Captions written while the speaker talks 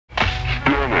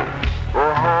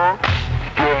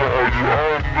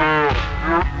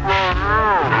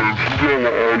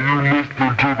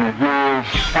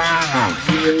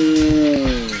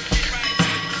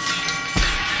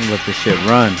let this shit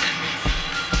run.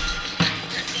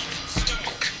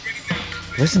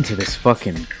 Listen to this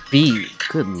fucking beat.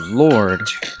 Good lord.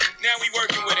 Now we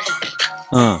working with it.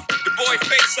 The boy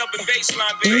face up in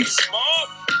baseline, baby.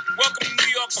 Welcome to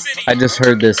New York City. I just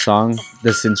heard this song,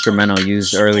 this instrumental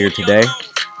used earlier today.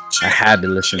 I had to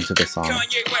listen to the song.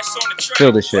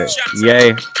 Feel the shit.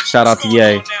 Yay. Shout out to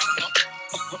Yay.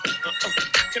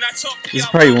 This is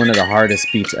probably one of the hardest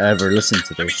beats ever. Listen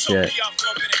to this shit.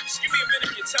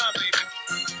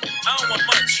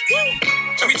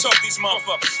 Let me talk these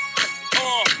motherfuckers.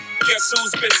 Guess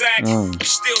who's Bizak?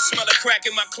 Still smell a crack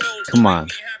in my clothes. Come on.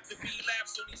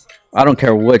 I don't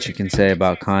care what you can say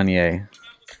about Kanye.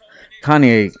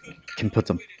 Kanye can put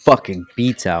some fucking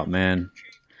beats out, man.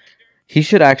 He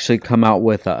should actually come out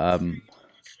with an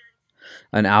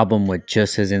album with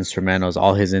just his instrumentals,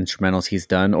 all his instrumentals he's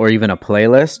done, or even a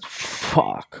playlist.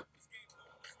 Fuck.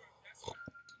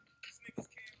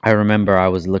 I remember I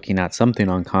was looking at something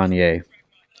on Kanye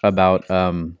about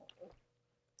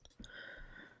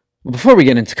before we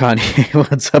get into Kanye,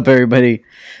 what's up, everybody?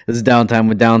 This is Downtime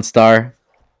with Downstar,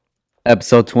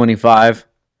 episode 25.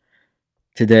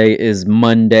 Today is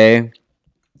Monday.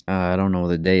 I don't know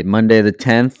the date. Monday the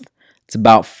 10th. It's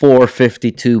about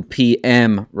 4:52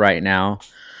 p.m. right now.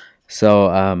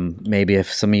 So maybe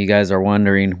if some of you guys are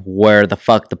wondering where the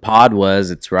fuck the pod was,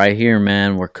 it's right here,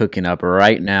 man. We're cooking up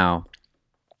right now.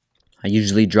 I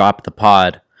usually drop the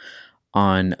pod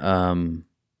on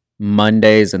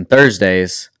Mondays and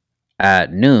Thursdays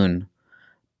at noon,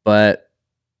 but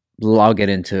I'll get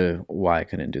into why I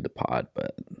couldn't do the pod.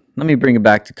 But let me bring it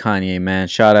back to Kanye, man.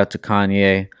 Shout out to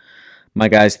Kanye. My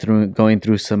guy's going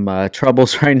through some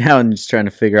troubles right now and just trying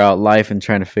to figure out life and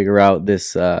trying to figure out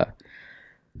this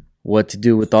what to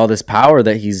do with all this power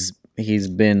that he's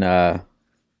been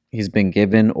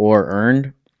given or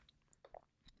earned.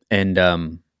 And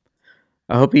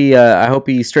I hope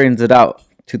he straightens it out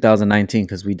 2019,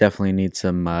 because we definitely need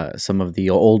some of the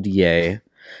old Ye.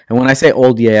 And when I say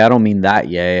old Ye, I don't mean that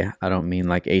Ye. I don't mean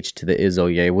like H to the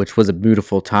Izzo Ye, which was a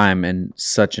beautiful time and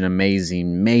such an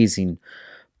amazing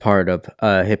part of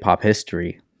hip-hop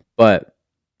history. But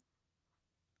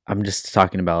I'm just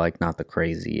talking about like not the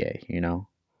crazy Ye, you know?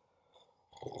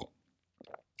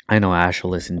 I know Ash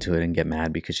will listen to it and get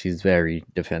mad because she's very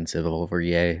defensive over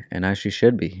Ye, and as she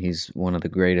should be. He's one of the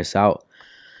greatest out.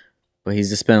 But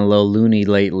he's just been a little loony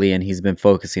lately, and he's been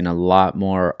focusing a lot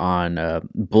more on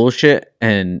bullshit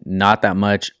and not that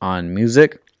much on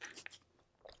music.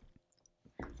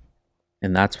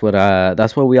 And that's what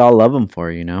we all love him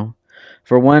for, you know.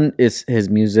 For one, it's his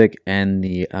music and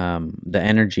the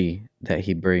energy that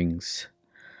he brings.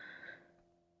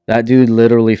 That dude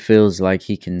literally feels like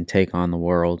he can take on the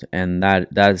world, and that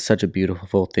is such a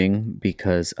beautiful thing,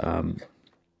 because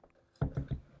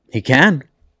he can.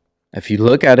 If you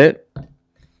look at it,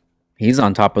 he's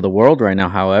on top of the world right now.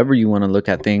 However you want to look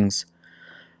at things,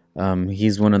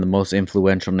 he's one of the most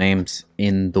influential names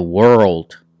in the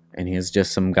world, and he's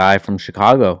just some guy from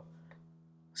Chicago,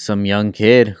 some young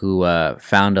kid who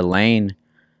found a lane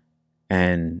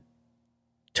and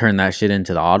turned that shit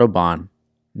into the Autobahn.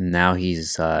 Now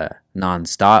he's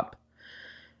nonstop,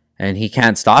 and he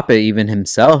can't stop it even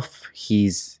himself.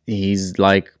 He's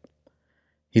like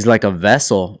a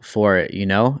vessel for it, you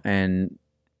know. And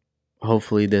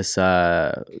hopefully this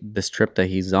trip that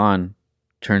he's on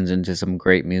turns into some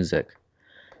great music,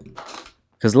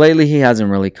 because lately he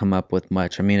hasn't really come up with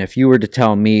much. I mean, if you were to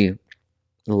tell me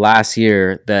last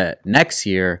year that next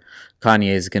year Kanye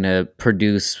is gonna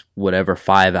produce whatever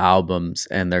 5 albums,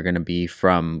 and they're gonna be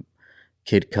from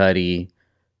Kid Cudi,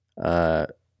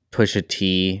 Pusha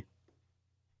T,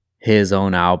 his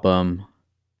own album,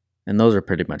 and those are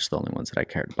pretty much the only ones that I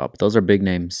cared about. But those are big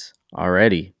names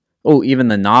already. Oh, even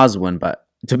the Nas one. But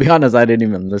to be honest, I didn't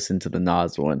even listen to the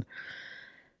Nas one,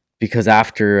 because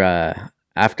after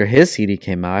his CD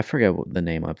came out, I forget what the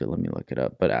name of it. Let me look it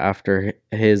up. But after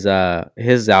his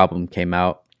album came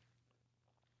out,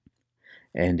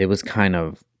 and it was kind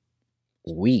of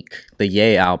weak, the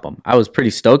Ye album. I was pretty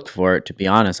stoked for it, to be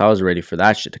honest. I was ready for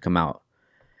that shit to come out.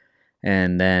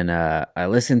 And then I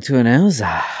listened to it, and it was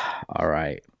all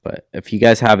right. But if you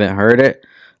guys haven't heard it,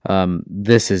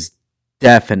 this is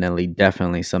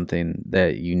definitely something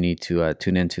that you need to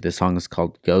tune into. The song is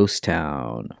called Ghost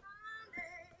Town.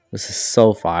 This is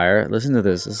so fire. Listen to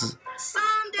this.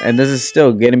 This is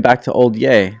still getting back to old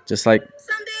Ye. Just like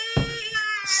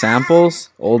samples,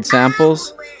 old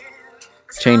samples.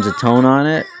 Change the tone on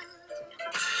it.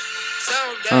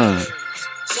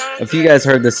 If you guys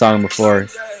heard this song before,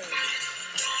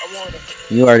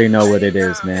 you already know what it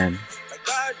is, man.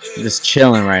 You're just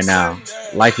chilling right now.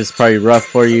 Life is probably rough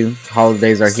for you.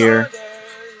 Holidays are here.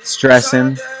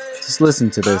 stressing, just listen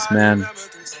to this, man.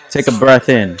 Take a breath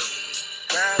in.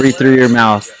 Breathe through your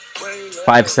mouth.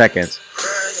 5 seconds.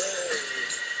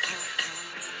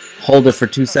 Hold it for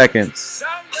 2 seconds.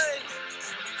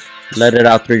 Let it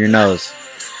out through your nose.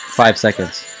 5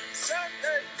 seconds.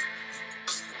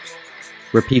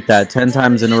 Repeat that 10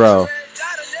 times in a row.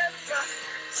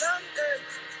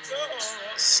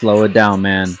 Slow it down,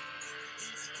 man.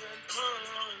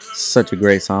 Such a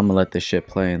great song. I'm gonna let this shit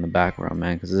play in the background,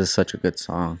 man, because this is such a good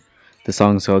song. The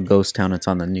song's called Ghost Town. It's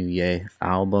on the new Ye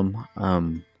album.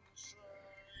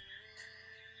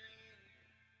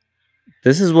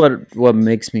 This is what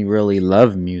makes me really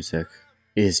love music,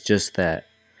 is just that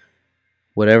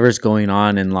whatever's going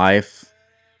on in life,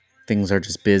 things are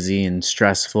just busy and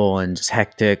stressful and just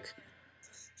hectic.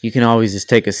 You can always just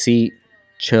take a seat,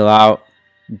 chill out,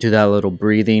 do that little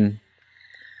breathing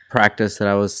practice that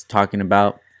I was talking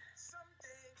about,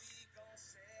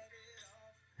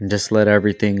 and just let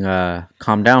everything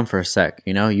calm down for a sec.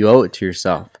 You know, you owe it to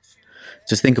yourself.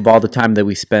 Just think of all the time that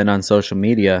we spend on social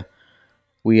media.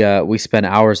 We spend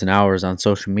hours and hours on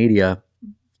social media,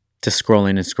 just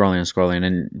scrolling and scrolling and scrolling.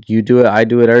 And you do it, I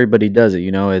do it, everybody does it.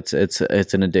 You know, it's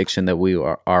an addiction that we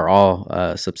are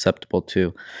all susceptible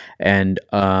to, and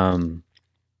you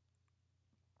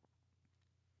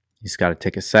just got to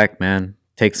take a sec, man.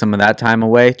 Take some of that time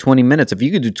away. 20 minutes. If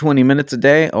you could do 20 minutes a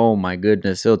day, oh my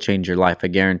goodness, it'll change your life. I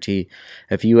guarantee.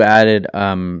 If you added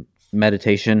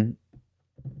meditation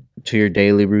to your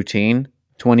daily routine,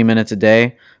 20 minutes a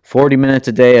day, 40 minutes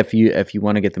a day, if you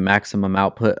want to get the maximum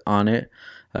output on it,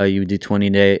 you would do 20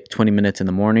 minutes in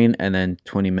the morning and then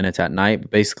 20 minutes at night.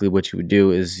 But basically what you would do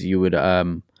is you would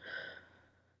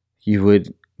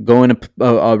go in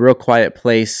a real quiet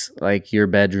place, like your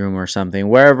bedroom or something,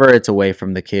 wherever it's away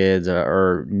from the kids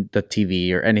or the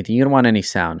TV or anything. You don't want any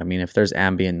sound. I mean, if there's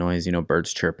ambient noise, you know,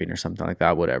 birds chirping or something like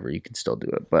that, whatever, you can still do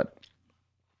it. But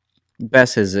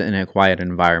best is in a quiet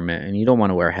environment, and you don't want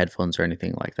to wear headphones or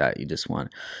anything like that. You just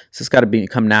want, it's just got to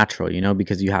become natural, you know,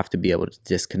 because you have to be able to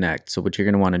disconnect. So what you're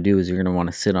going to want to do is you're going to want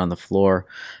to sit on the floor,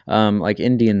 like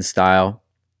Indian style.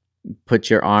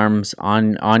 Put your arms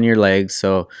on your legs,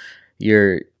 so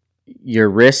your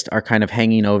wrists are kind of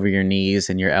hanging over your knees,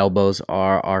 and your elbows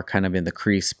are kind of in the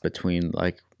crease between,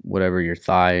 like, whatever, your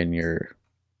thigh and your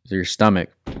stomach.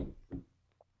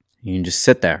 You can just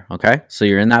sit there, okay? So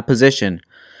you're in that position.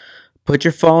 Put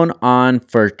your phone on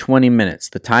for 20 minutes,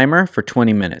 the timer for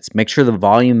 20 minutes. Make sure the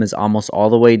volume is almost all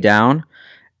the way down,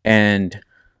 and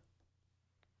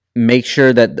make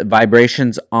sure that the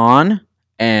vibration's on,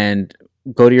 and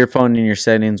go to your phone in your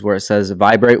settings where it says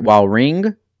vibrate while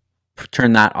ring.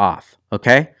 Turn that off,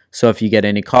 okay? So if you get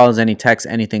any calls, any texts,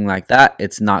 anything like that,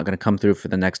 it's not going to come through for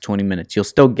the next 20 minutes. You'll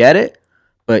still get it,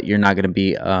 but you're not going to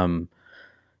be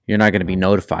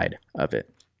notified of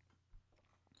it.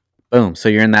 Boom. So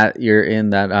you're in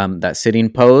that sitting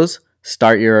pose.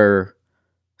 Start your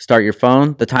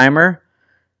phone, the timer.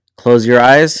 Close your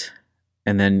eyes,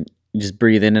 and then you just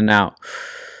breathe in and out.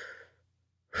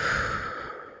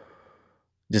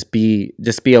 Just be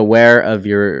aware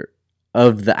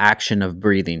of the action of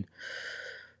breathing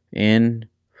in,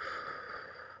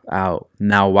 out.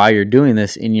 Now, while you're doing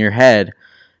this in your head,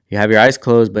 you have your eyes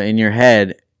closed, but in your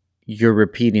head, you're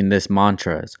repeating this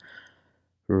mantras.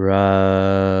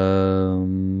 So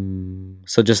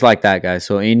just like that, guys.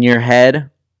 So in your head,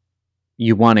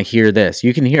 you want to hear this.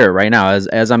 You can hear it right now.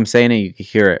 As I'm saying it, you can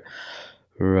hear it.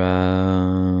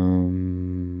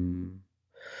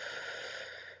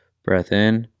 Breath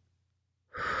in.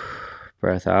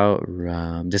 Breath out.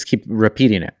 Just keep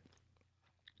repeating it.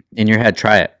 In your head,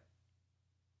 try it.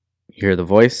 You hear the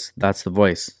voice? That's the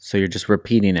voice. So you're just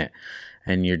repeating it.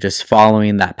 And you're just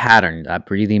following that pattern, that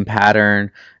breathing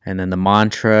pattern. And then the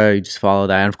mantra, you just follow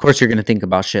that. And of course, you're going to think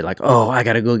about shit like, oh, I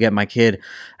got to go get my kid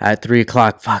at 3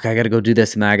 o'clock. Fuck, I got to go do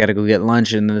this. And then I got to go get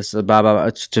lunch. And this, blah, blah, blah.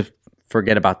 Just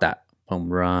forget about that. Boom.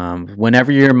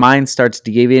 Whenever your mind starts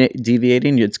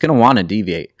deviating, it's going to want to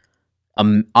deviate.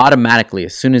 Automatically,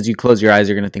 as soon as you close your eyes,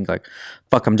 you're going to think like,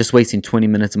 fuck, I'm just wasting 20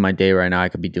 minutes of my day right now. I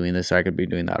could be doing this, or I could be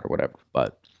doing that, or whatever.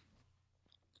 But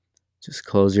just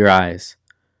close your eyes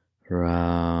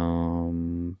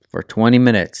for 20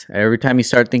 minutes. Every time you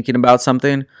start thinking about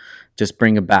something, just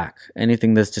bring it back.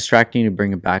 Anything that's distracting you,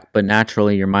 bring it back. But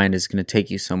naturally, your mind is going to take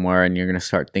you somewhere, and you're going to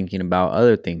start thinking about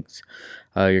other things.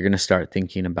 You're going to start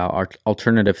thinking about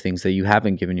alternative things that you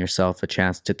haven't given yourself a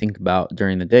chance to think about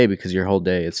during the day, because your whole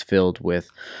day is filled with,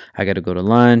 I got to go to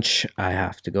lunch, I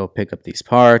have to go pick up these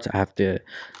parts, I have to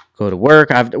go to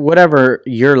work, I have to, whatever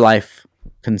your life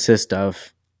consists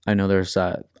of. I know there's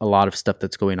a lot of stuff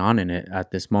that's going on in it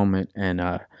at this moment, and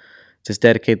Just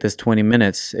dedicate this 20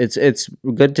 minutes. It's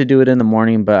good to do it in the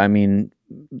morning, but I mean,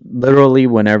 literally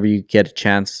whenever you get a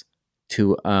chance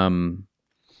to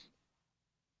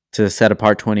set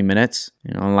apart 20 minutes.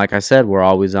 And like I said, we're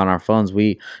always on our phones.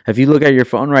 If you look at your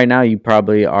phone right now, you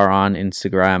probably are on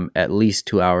Instagram at least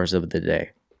 2 hours of the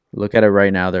day. Look at it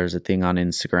right now. There's a thing on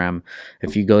Instagram.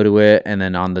 If you go to it, and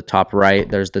then on the top right,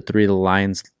 there's the 3 little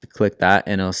lines. Click that,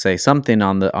 and it'll say something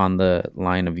on the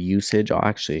line of usage. I'll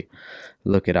actually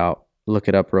look it up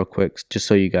real quick, just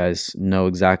so you guys know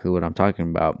exactly what I'm talking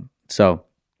about. So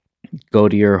go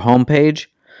to your homepage,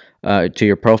 to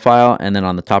your profile, and then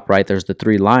on the top right, there's the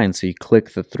 3 lines. So you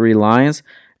click the 3 lines,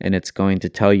 and it's going to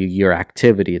tell you your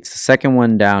activity. It's the second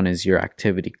one down is your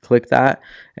activity. Click that,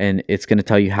 and it's going to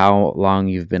tell you how long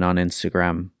you've been on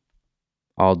Instagram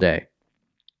all day.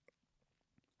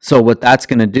 So what that's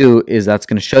going to do is that's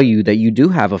going to show you that you do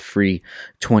have a free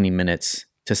 20 minutes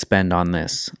to spend on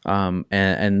this.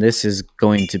 And this is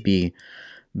going to be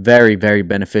very, very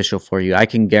beneficial for you. I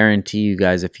can guarantee you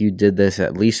guys, if you did this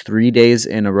at least 3 days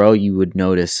in a row, you would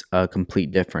notice a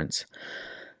complete difference.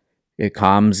 It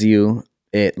calms you.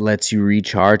 It lets you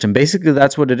recharge. And basically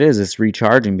that's what it is. It's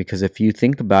recharging, because if you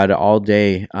think about it all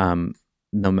day,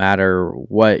 no matter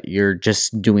what, you're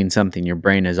just doing something. Your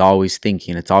brain is always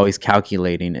thinking. It's always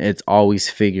calculating. It's always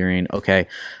figuring, okay,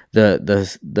 the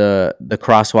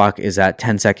crosswalk is at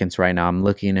 10 seconds right now. I'm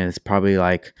looking, and it's probably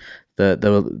like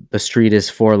the street is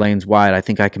 4 lanes wide. I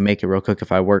think I can make it real quick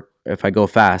if I go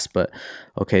fast. But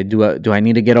okay, do I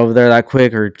need to get over there that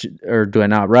quick, or do I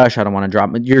not rush? I don't want to drop.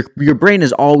 Your brain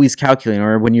is always calculating.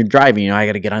 Or when you're driving, I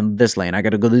got to get on this lane. I got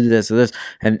to go do this or this.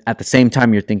 And at the same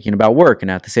time, you're thinking about work,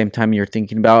 and at the same time, you're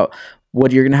thinking about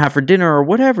what you're gonna have for dinner or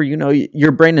whatever.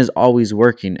 Your brain is always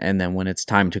working. And then when it's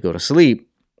time to go to sleep,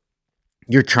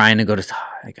 you're trying to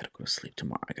I gotta go to sleep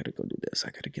tomorrow. I gotta go do this.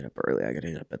 I gotta get up early. I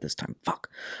gotta get up at this time. Fuck.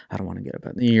 I don't want to get up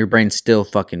your brain's still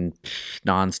fucking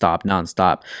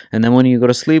nonstop. And then when you go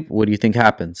to sleep, what do you think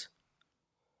happens?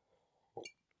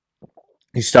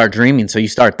 You start dreaming. So you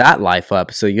start that life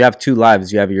up. So you have 2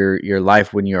 lives. You have your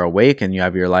life when you're awake, and you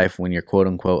have your life when you're quote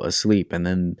unquote asleep. And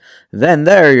then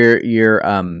there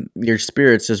your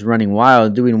spirit's just running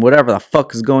wild, doing whatever the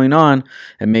fuck is going on.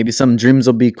 And maybe some dreams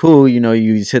will be cool. You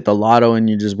just hit the lotto and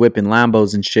you're just whipping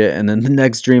Lambos and shit. And then the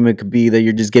next dream, it could be that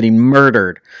you're just getting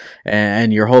murdered,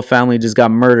 and your whole family just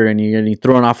got murdered, and you're getting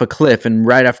thrown off a cliff. And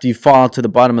right after you fall to the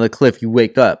bottom of the cliff, you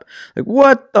wake up. Like,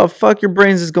 what the fuck? Your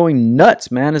brain's just going nuts,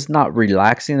 man. It's not relaxing.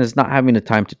 It's not having a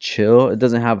time to chill. It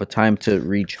doesn't have a time to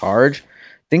recharge.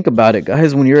 Think about it,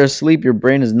 guys. When you're asleep, your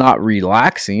brain is not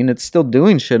relaxing. It's still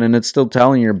doing shit, and it's still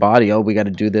telling your body, oh, we got to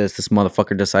do this. This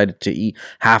motherfucker decided to eat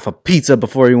half a pizza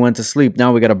before he went to sleep.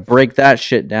 Now we got to break that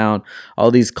shit down. All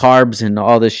these carbs and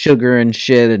all this sugar and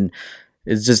shit, and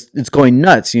it's going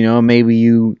nuts. Maybe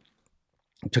you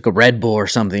took a Red Bull or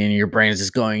something, and your brain is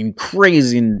just going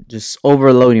crazy and just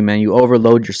overloading, man. You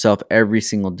overload yourself every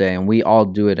single day, and we all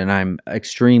do it, and I'm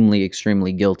extremely,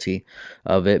 extremely guilty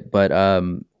of it. But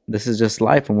this is just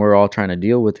life, and we're all trying to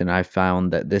deal with it. And I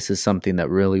found that this is something that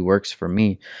really works for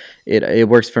me. It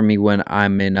works for me when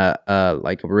I'm in a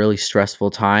really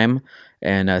stressful time,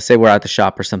 and say we're at the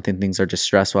shop or something, things are just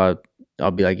stressful. I'll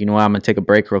be like, I'm gonna take a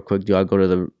break real quick. I'll go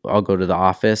to the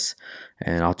office,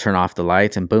 and I'll turn off the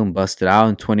lights, and boom, bust it out.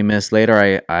 And 20 minutes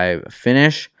later, I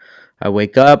finish. I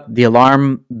wake up. The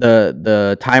alarm,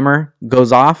 the timer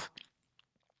goes off,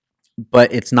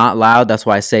 but it's not loud. That's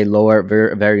why I say lower,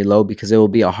 very, very low, because it will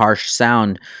be a harsh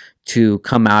sound to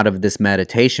come out of this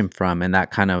meditation from, and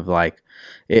that kind of like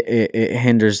it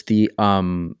hinders the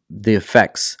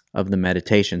effects of the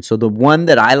meditation. So the one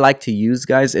that I like to use,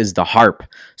 guys, is the harp.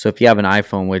 So if you have an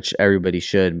iPhone, which everybody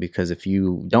should, because if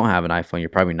you don't have an iPhone, you're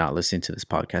probably not listening to this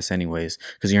podcast anyways,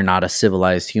 because you're not a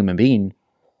civilized human being.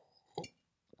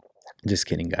 Just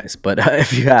kidding, guys. But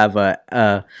if you have an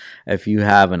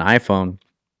iPhone,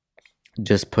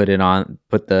 just put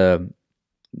the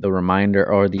reminder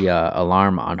or the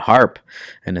alarm on harp,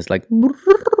 and it's like,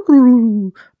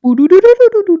 and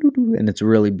it's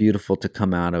really beautiful to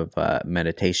come out of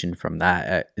meditation from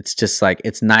that. It's just like,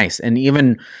 it's nice. And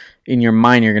even in your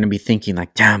mind, you're going to be thinking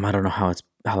like, damn, I don't know how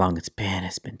long it's been.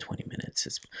 It's been 20 minutes.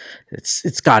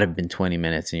 It's got to have been 20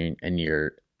 minutes, and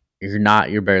you're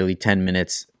barely 10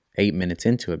 minutes, 8 minutes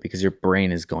into it, because your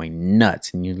brain is going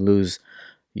nuts, and you lose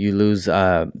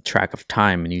track of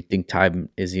time, and you think time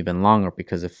is even longer,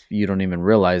 because if you don't even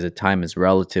realize that time is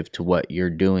relative to what you're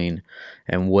doing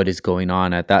and what is going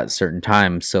on at that certain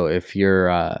time. So if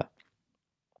you're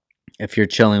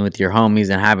chilling with your homies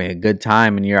and having a good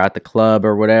time, and you're at the club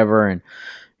or whatever, and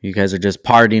you guys are just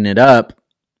partying it up,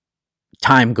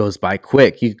 time goes by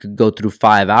quick. You could go through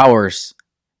 5 hours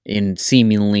in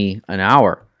seemingly an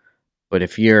hour. But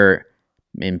if you're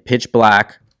in pitch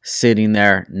black, sitting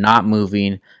there, not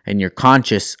moving, and you're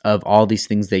conscious of all these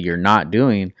things that you're not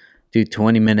doing, dude,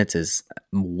 20 minutes is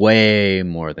way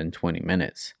more than 20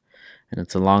 minutes. And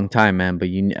it's a long time, man. But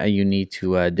you need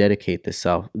to dedicate this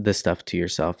stuff to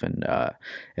yourself. And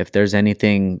if there's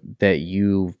anything that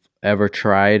you've ever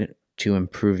tried to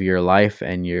improve your life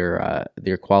and your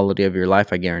quality of your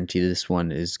life, I guarantee this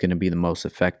one is going to be the most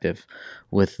effective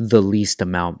with the least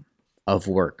amount of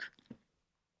work.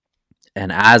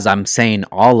 And as I'm saying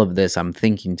all of this, I'm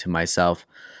thinking to myself,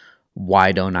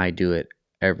 why don't I do it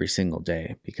every single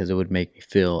day? Because it would make me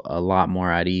feel a lot more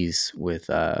at ease with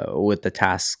the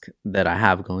task that I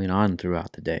have going on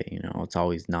throughout the day. You know, it's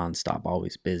always nonstop,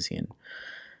 always busy, and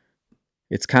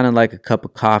it's kind of like a cup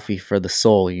of coffee for the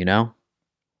soul, you know?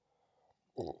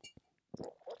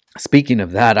 Speaking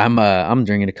of that, I'm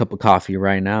drinking a cup of coffee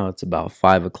right now. It's about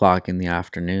 5 o'clock in the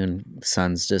afternoon. The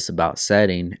sun's just about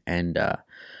setting, and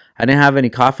I didn't have any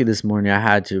coffee this morning. I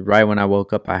had to, right when I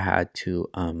woke up, I had to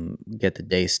get the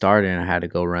day started, and I had to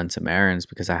go run some errands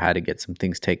because I had to get some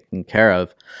things taken care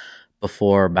of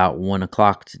before about 1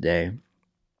 o'clock today.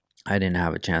 I didn't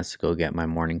have a chance to go get my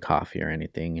morning coffee or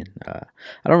anything, and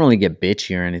I don't really get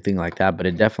bitchy or anything like that, but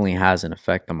it definitely has an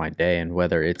effect on my day. And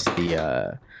whether it's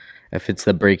if it's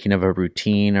the breaking of a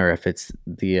routine, or if it's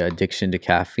the addiction to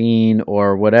caffeine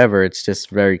or whatever, it's just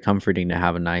very comforting to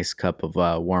have a nice cup of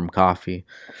warm coffee.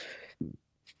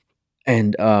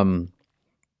 And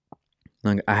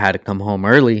like, I had to come home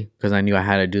early because I knew I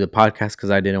had to do the podcast because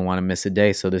I didn't want to miss a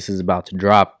day. So this is about to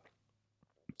drop.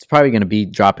 It's probably going to be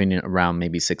dropping around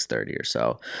maybe 6:30 or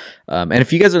so. And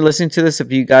if you guys are listening to this,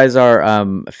 if you guys are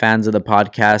fans of the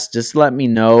podcast, just let me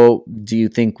know. Do you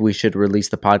think we should release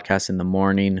the podcast in the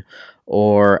morning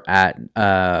or at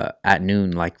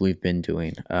noon like we've been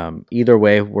doing? Either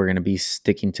way, we're going to be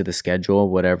sticking to the schedule,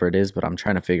 whatever it is, but I'm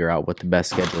trying to figure out what the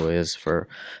best schedule is for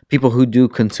people who do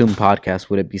consume podcasts.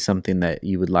 Would it be something that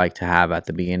you would like to have at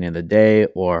the beginning of the day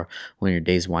or when your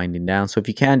day's winding down? So if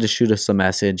you can, just shoot us a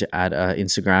message at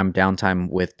Instagram, Downtime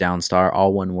with Downstar,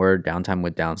 all one word, Downtime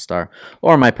with Downstar,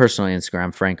 or my personal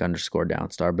Instagram,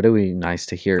 Frank_Downstar. But it would be nice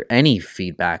to hear any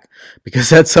feedback,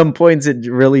 because at some points it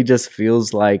really just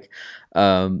feels like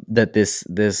that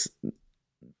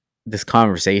this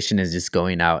conversation is just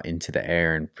going out into the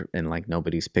air, and like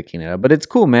nobody's picking it up. But it's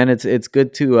cool, man. It's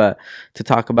good to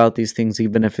talk about these things,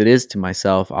 even if it is to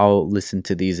myself. I'll listen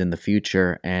to these in the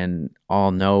future, and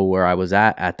I'll know where I was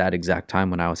at that exact time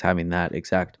when I was having that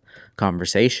exact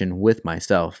conversation with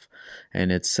myself. And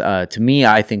it's to me,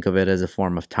 I think of it as a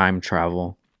form of time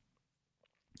travel,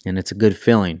 and it's a good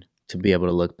feeling to be able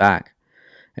to look back.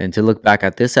 And to look back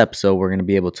at this episode, we're going to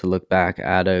be able to look back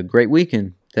at a great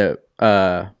weekend that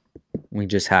we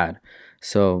just had.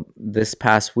 So this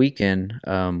past weekend,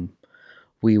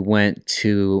 we went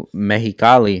to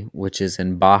Mexicali, which is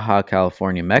in Baja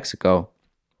California, Mexico.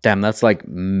 Damn, that's like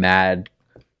mad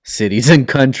cities and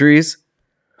countries.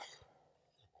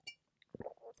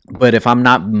 But if I'm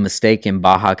not mistaken,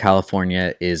 Baja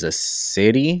California is a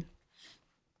city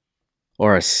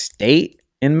or a state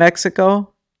in Mexico.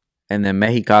 And then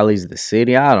Mexicali's the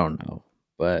city. I don't know.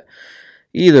 But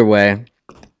either way,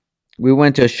 we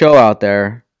went to a show out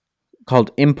there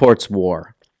called Imports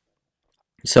War.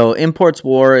 So Imports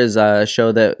War is a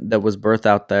show that was birthed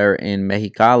out there in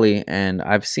Mexicali. And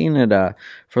I've seen it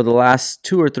for the last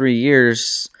 2 or 3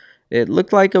 years. It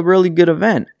looked like a really good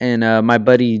event. And my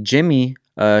buddy Jimmy,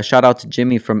 shout out to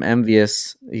Jimmy from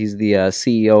Envious. He's the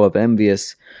CEO of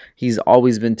Envious. He's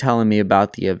always been telling me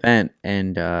about the event.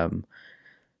 And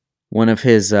one of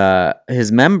his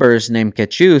members named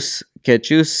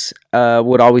Kechus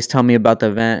would always tell me about the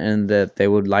event and that they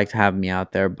would like to have me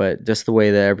out there. But just the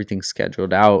way that everything's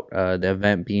scheduled out, the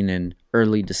event being in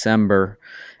early December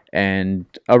and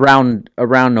around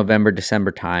November,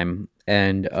 December time,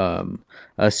 and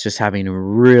us just having a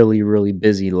really, really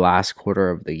busy last quarter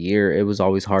of the year, it was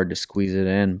always hard to squeeze it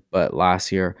in. But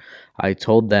last year, I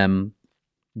told them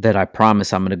that I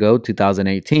promise I'm going to go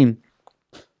 2018.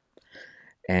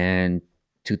 And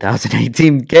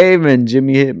 2018 came, and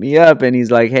Jimmy hit me up, and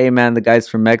he's like, "Hey, man, the guys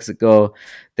from Mexico,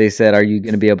 they said, are you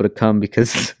going to be able to come?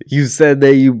 Because you said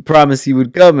that you promised you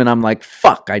would come." And I'm like,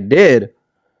 fuck, I did.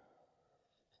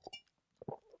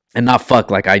 And not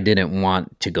fuck, like I didn't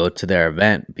want to go to their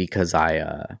event, because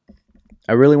I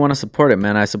really want to support it,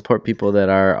 man. I support people that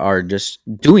are just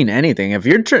doing anything. If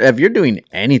you're doing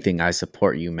anything, I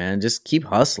support you, man. Just keep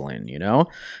hustling, you know.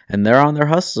 And they're on their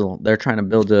hustle. They're trying to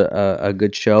build a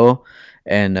good show,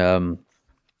 and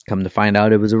come to find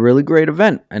out, it was a really great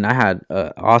event, and I had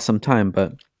an awesome time.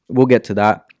 But we'll get to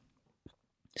that.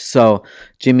 So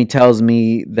Jimmy tells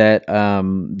me that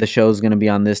the show is going to be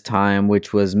on this time,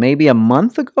 which was maybe a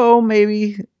month ago,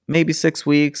 maybe 6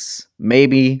 weeks,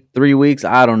 maybe 3 weeks.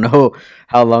 I don't know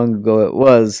how long ago it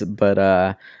was, but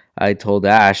I told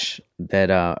Ash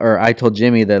that, or I told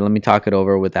Jimmy that let me talk it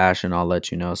over with Ash and I'll let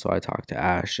you know. So I talked to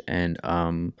Ash, and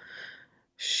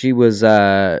she was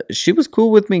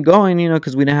cool with me going,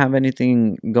 because we didn't have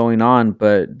anything going on,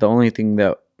 but the only thing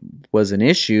that was an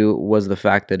issue was the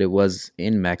fact that it was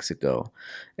in Mexico.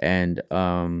 And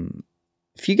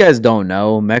if you guys don't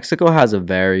know, Mexico has a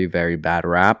very, very bad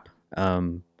rap.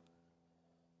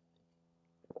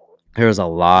 There's a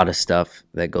lot of stuff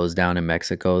that goes down in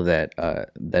Mexico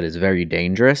that is very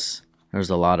dangerous. There's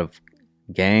a lot of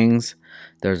gangs.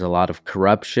 There's a lot of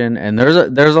corruption, and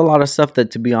there's a lot of stuff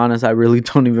that, to be honest, I really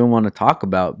don't even want to talk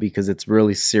about because it's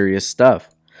really serious stuff.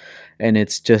 And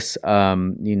it's just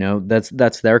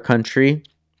that's their country.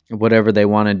 Whatever they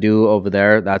want to do over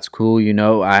there, that's cool.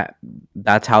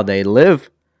 That's how they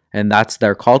live, and that's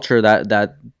their culture.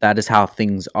 That is how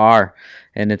things are,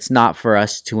 and it's not for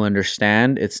us to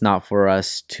understand. It's not for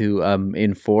us to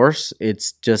enforce.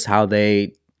 It's just how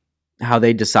they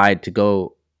decide to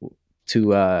go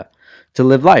to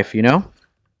live life.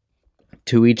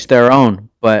 To each their own.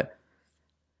 But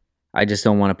I just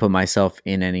don't want to put myself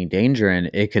in any danger, and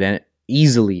it could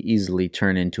easily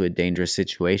turn into a dangerous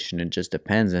situation. It just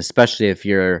depends, especially if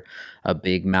you're a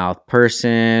big mouth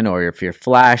person, or if you're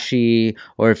flashy,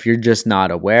 or if you're just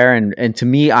not aware. And to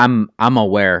me, I'm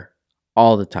aware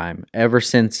all the time. Ever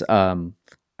since I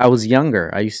was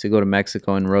younger, I used to go to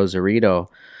Mexico and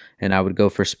Rosarito, and I would go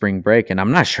for spring break. And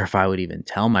I'm not sure if I would even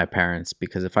tell my parents,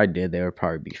 because if I did, they would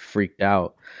probably be freaked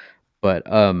out. But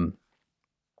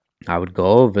I would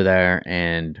go over there,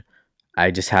 and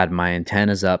I just had my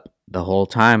antennas up the whole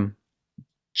time.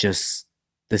 Just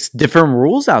this different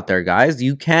rules out there, guys.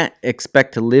 You can't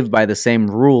expect to live by the same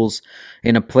rules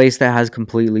in a place that has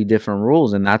completely different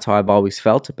rules, and that's how I've always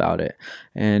felt about it.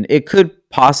 And it could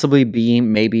possibly be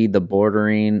maybe the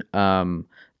bordering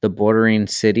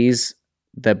cities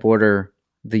that border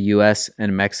the U.S.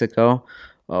 and Mexico.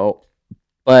 Oh,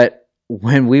 but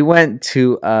when we went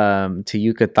to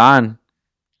Yucatan,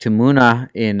 to Muna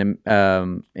in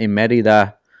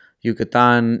Merida,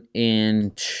 Yucatan,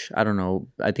 in, I don't know,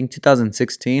 I think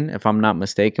 2016, if I'm not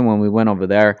mistaken, when we went over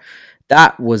there.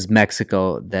 That was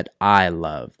Mexico that I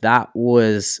love. That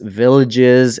was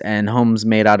villages and homes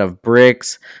made out of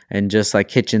bricks, and just like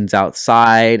kitchens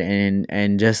outside,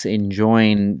 and just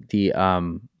enjoying the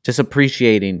just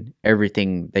appreciating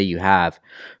everything that you have,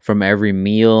 from every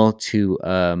meal to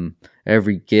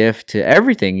every gift to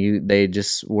everything. They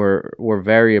just were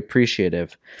very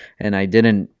appreciative, and I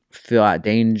didn't feel at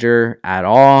danger at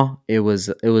all. It was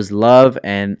love,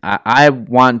 and I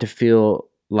want to feel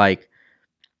like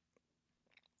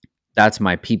that's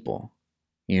my people,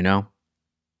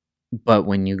 But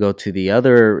when you go to the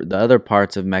other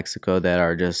parts of Mexico that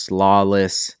are just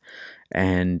lawless,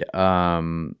 and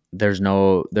there's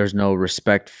no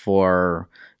respect for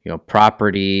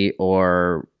property,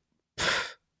 or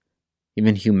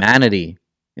even humanity.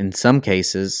 In some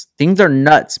cases, things are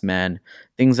nuts, man.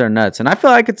 Things are nuts, and I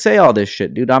feel I could say all this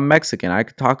shit, dude. I'm Mexican. I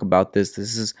could talk about this.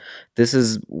 This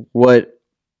is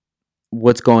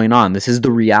what's going on. This is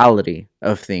the reality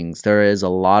of things. There is a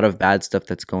lot of bad stuff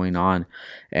that's going on,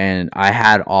 and I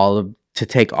had to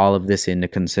take all of this into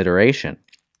consideration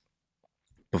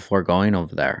before going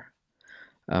over there.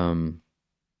 And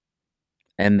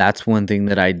that's one thing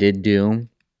that I did do,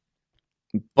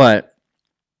 but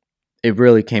it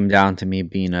really came down to me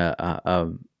being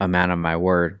a man of my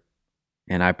word.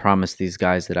 And I promised these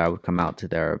guys that I would come out to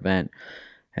their event,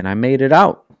 and I made it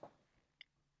out.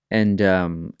 And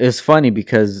it's funny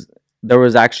because there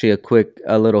was actually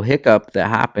a little hiccup that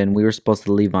happened. We were supposed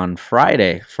to leave on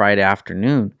Friday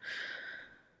afternoon,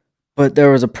 but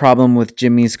there was a problem with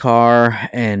Jimmy's car,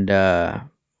 and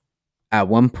at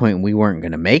one point we weren't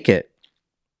going to make it.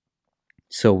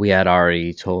 So we had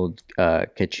already told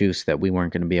Kachus that we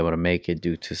weren't going to be able to make it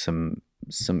due to some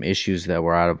issues that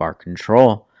were out of our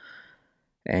control.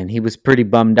 And he was pretty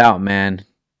bummed out, man.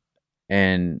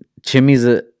 And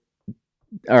Kachus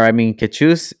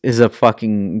is a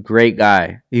fucking great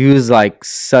guy. He was like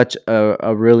such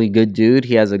a really good dude.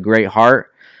 He has a great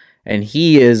heart, and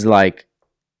he is like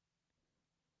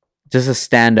just a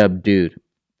stand-up dude.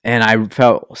 And I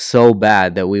felt so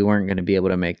bad that we weren't going to be able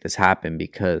to make this happen,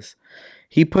 because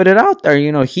he put it out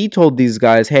there. He told these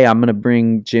guys, hey, I'm going to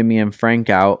bring Jimmy and Frank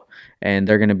out, and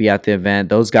they're going to be at the event.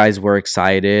 Those guys were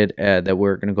excited that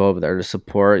we're going to go over there to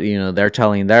support. They're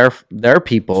telling their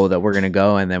people that we're going to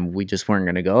go, and then we just weren't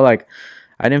going to go. Like,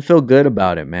 I didn't feel good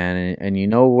about it, man. And you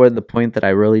know where the point that I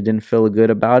really didn't feel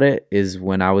good about it is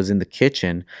when I was in the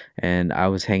kitchen and I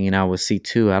was hanging out with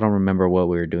C2. I don't remember what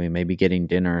we were doing, maybe getting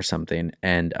dinner or something.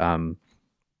 And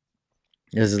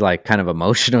this is like kind of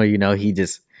emotional, you know. He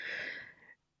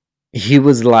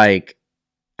was like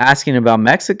asking about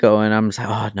Mexico, and I'm just like,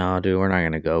 oh no, dude, we're not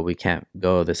gonna go. We can't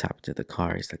go. This happened to the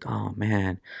car. He's like, oh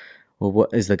man. Well,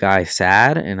 what is the guy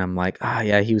sad? And I'm like, ah,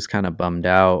 yeah, he was kind of bummed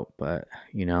out, but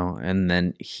you know. And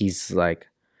then he's like,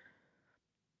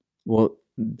 well,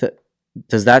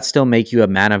 does that still make you a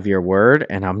man of your word?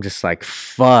 And I'm just like,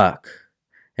 fuck.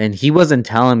 And he wasn't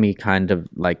telling me kind of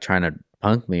like trying to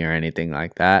punk me or anything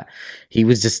like that. He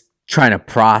was just trying to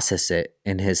process it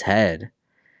in his head.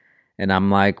 And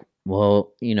I'm like,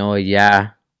 well, you know, yeah,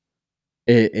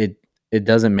 it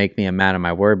doesn't make me a man of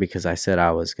my word because I said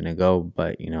I was gonna go,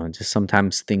 but you know, just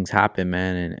sometimes things happen,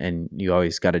 man, and you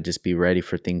always gotta just be ready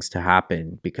for things to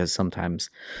happen because sometimes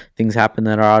things happen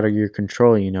that are out of your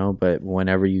control, you know. But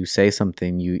whenever you say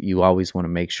something, you always want to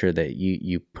make sure that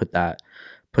you put that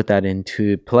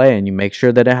into play and you make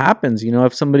sure that it happens. You know,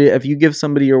 if you give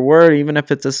somebody your word, even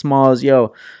if it's as small as,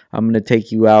 yo, I'm gonna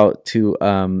take you out to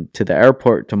the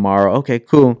airport tomorrow. Okay,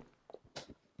 cool.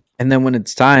 And then when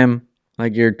it's time,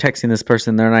 like you're texting this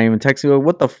person, they're not even texting you. Like,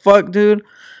 what the fuck, dude?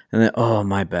 And then, oh,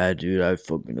 my bad, dude. I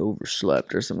fucking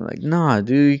overslept or something. Like, nah,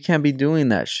 dude, you can't be doing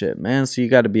that shit, man. So you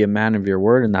got to be a man of your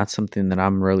word. And that's something that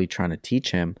I'm really trying to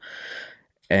teach him.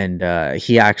 And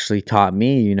he actually taught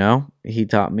me, you know, he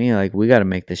taught me like, we got to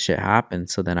make this shit happen.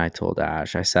 So then I told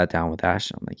Ash, I sat down with Ash.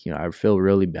 And I'm like, you know, I feel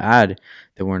really bad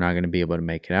that we're not going to be able to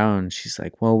make it out. And she's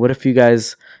like, well, what if you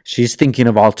guys, she's thinking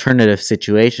of alternative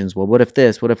situations. Well, what if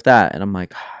this, what if that? And I'm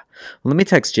like, well, let me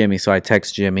text Jimmy. So I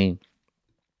text Jimmy.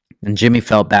 And Jimmy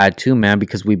felt bad too, man,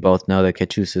 because we both know that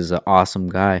Kachus is an awesome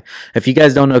guy. If you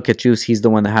guys don't know Kachus, he's the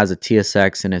one that has a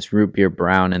TSX and it's root beer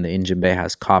brown, and the engine bay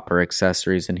has copper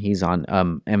accessories, and he's on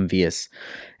Envious.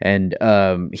 And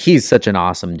he's such an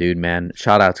awesome dude, man.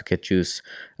 Shout out to Kachus.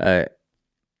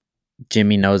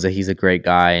 Jimmy knows that he's a great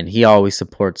guy, and he always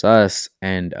supports us.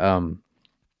 And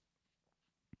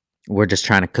we're just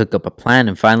trying to cook up a plan,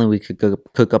 and finally we could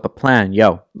cook up a plan.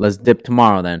 Yo, let's dip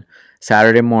tomorrow then.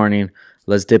 Saturday morning.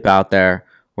 Let's dip out there.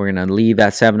 We're going to leave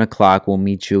at 7 o'clock. We'll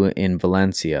meet you in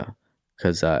Valencia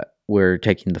because we're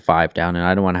taking the 5 down. And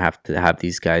I don't want to have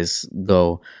these guys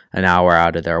go an hour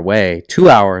out of their way. 2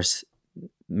 hours,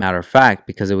 matter of fact,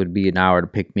 because it would be an hour to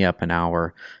pick me up, an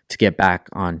hour to get back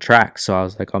on track. So I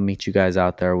was like, I'll meet you guys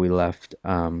out there. We left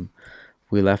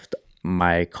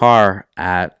my car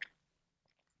at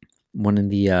one of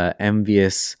the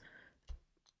Envious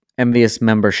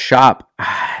member shop.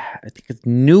 I think it's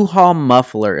Newhall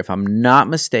Muffler, if I'm not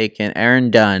mistaken.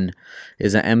 Aaron Dunn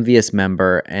is an Envious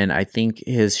member, and I think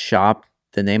his shop,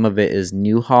 the name of it is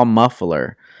Newhall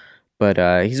Muffler.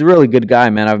 But he's a really good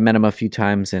guy, man. I've met him a few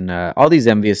times, and all these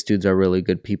Envious dudes are really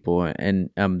good people,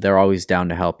 and they're always down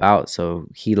to help out. So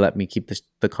he let me keep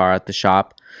the car at the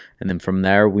shop, and then from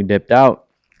there we dipped out.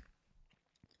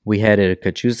 We headed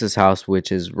to Kachusa's house,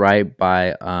 which is right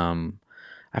by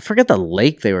I forget the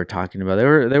lake they were talking about.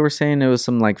 They were saying it was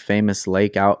some like famous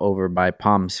lake out over by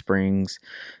Palm Springs,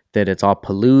 that it's all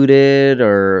polluted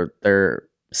or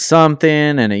something,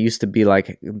 and it used to be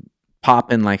like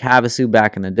popping like Havasu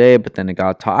back in the day, but then it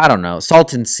got I don't know.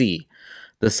 Salton Sea.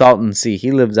 The Salton Sea.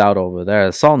 He lives out over there.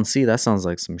 The Salton Sea, that sounds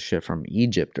like some shit from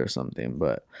Egypt or something,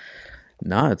 but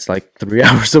no, it's like 3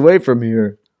 hours away from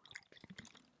here.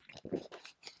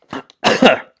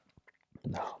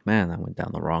 Oh man, that went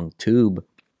down the wrong tube.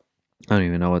 I don't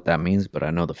even know what that means, but I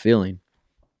know the feeling.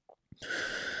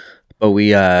 But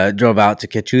we drove out to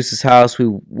Kachusa's house.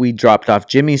 We dropped off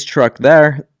Jimmy's truck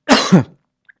there.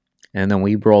 And then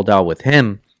we rolled out with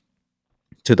him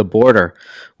to the border,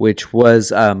 which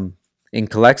was in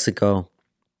Calexico.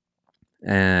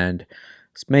 And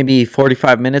it's maybe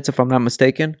 45 minutes, if I'm not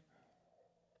mistaken.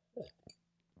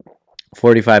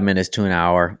 45 minutes to an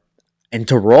hour. And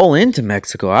to roll into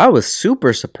Mexico, I was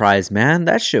super surprised, man.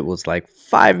 That shit was like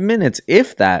 5 minutes,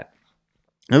 if that.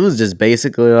 It was just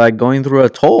basically like going through a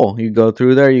toll. You go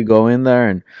through there, you go in there,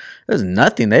 and there's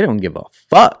nothing. They don't give a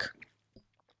fuck.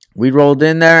 We rolled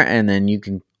in there, and then you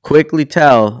can quickly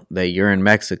tell that you're in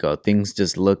Mexico. Things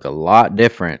just look a lot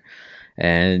different.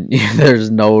 And there's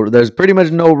pretty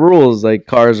much no rules. Like,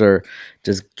 cars are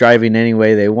just driving any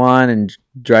way they want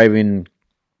and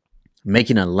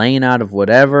making a lane out of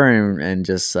whatever, and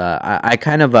just I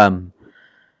kind of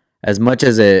as much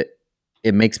as it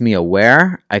makes me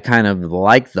aware, I kind of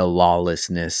like the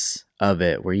lawlessness of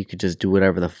it, where you could just do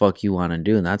whatever the fuck you want to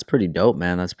do, and that's pretty dope,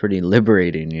 man. That's pretty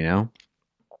liberating, you know.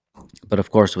 But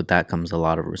of course, with that comes a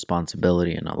lot of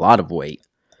responsibility and a lot of weight.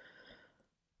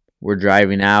 we're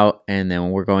driving out, and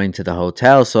then we're going to the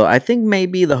hotel. So I think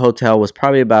maybe the hotel was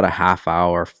probably about a half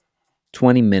hour,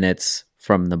 20 minutes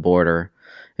from the border.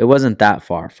 It wasn't that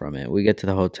far from it. We get to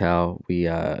the hotel, we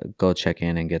go check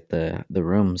in and get the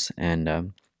rooms,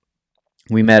 and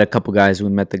we met a couple guys. We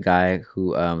met the guy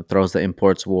who throws the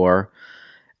imports war,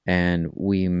 and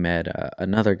we met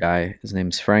another guy. His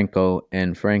name's Franco,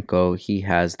 and Franco, he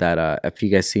has that. If you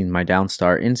guys seen my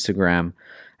Downstar Instagram,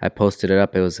 I posted it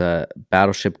up. It was a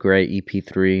Battleship Gray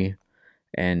EP3,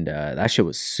 and that shit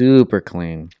was super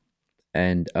clean.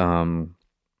 And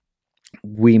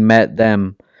we met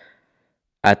them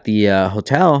at the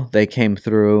hotel. They came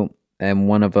through, and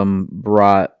one of them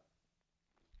brought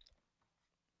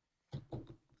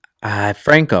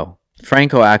Franco.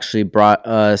 Franco actually brought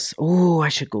us. Oh, I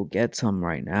should go get some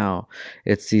right now.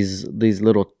 It's these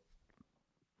little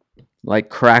like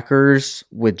crackers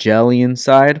with jelly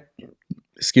inside.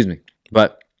 Excuse me,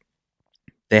 but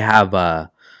they have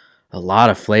a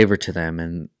lot of flavor to them,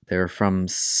 and they're from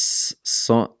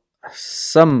some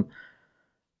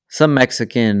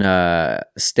Mexican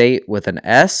state with an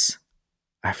S.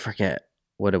 I forget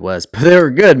what it was, but they were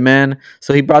good, man.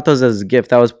 So he brought those as a gift.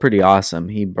 That was pretty awesome.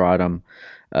 He brought them.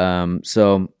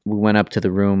 So we went up to the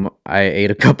room. I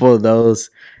ate a couple of those,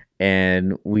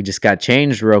 and we just got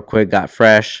changed real quick, got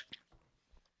fresh.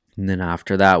 And then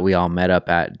after that, we all met up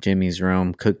at Jimmy's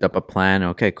room, cooked up a plan.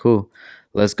 Okay, cool.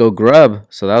 Let's go grub.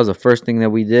 So that was the first thing that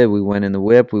we did. We went in the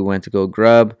whip. We went to go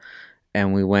grub,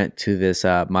 and we went to this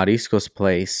Mariscos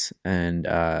place, and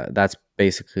that's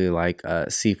basically like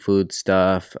seafood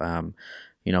stuff,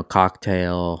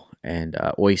 cocktail and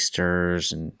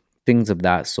oysters and things of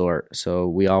that sort. So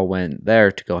we all went there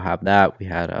to go have that. We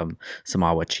had some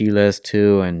aguachiles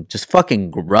too, and just fucking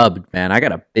grubbed, man. I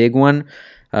got a big one.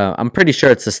 I'm pretty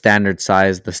sure it's the standard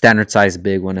size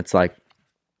big one. It's like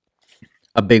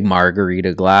a big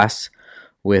margarita glass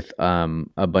with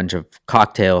a bunch of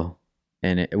cocktail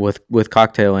in it, with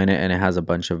cocktail in it, and it has a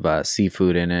bunch of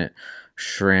seafood in it,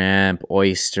 shrimp,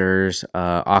 oysters,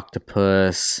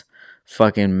 octopus,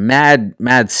 fucking mad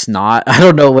snot. I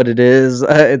don't know what it is.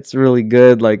 It's really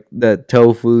good, like the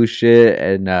tofu shit,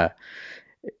 and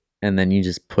then you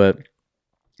just put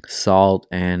salt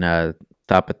and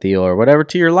tapatio or whatever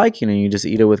to your liking, and you just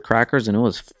eat it with crackers, and it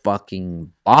was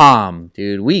fucking bomb,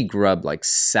 dude. We grubbed like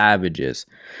savages.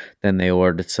 Then they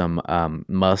ordered some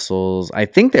mussels. I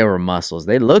think they were mussels.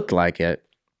 They looked like it.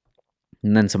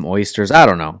 And then some oysters. I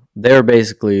don't know. They're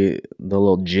basically the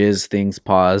little jizz things,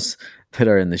 paws that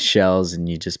are in the shells, and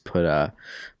you just put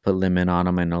lemon on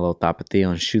them and a little tapatio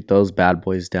and shoot those bad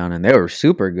boys down, and they were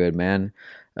super good, man.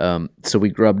 So we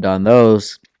grubbed on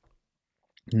those.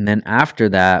 And then after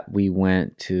that, we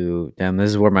went to... Damn, this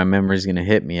is where my memory's going to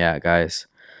hit me at, guys.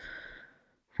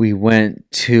 We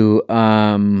went to...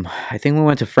 I think we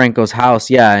went to Franco's house.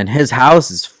 Yeah, and his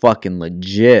house is fucking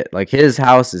legit. Like, his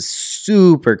house is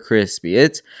super crispy.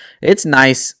 It's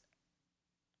nice,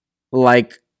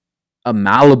 like a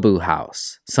Malibu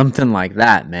house. Something like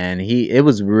that, man. It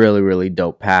was really, really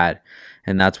dope pad.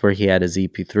 And that's where he had his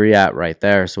EP3 at right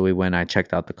there. So we went, I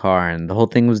checked out the car, and the whole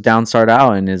thing was Downstar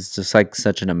out, and it's just like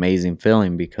such an amazing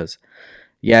feeling because,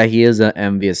 yeah, he is an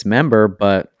envious member,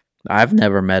 but I've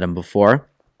never met him before.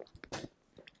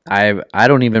 I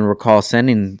don't even recall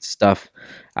sending stuff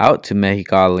out to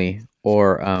Mexicali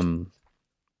or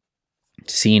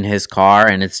seeing his car,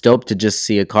 and it's dope to just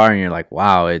see a car and you're like,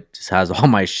 wow, it just has all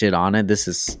my shit on it. This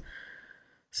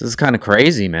is kind of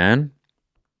crazy, man.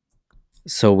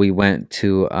 So we went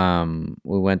to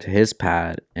his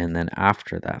pad, and then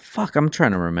after that, I'm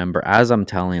trying to remember. As I'm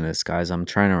telling this, guys, I'm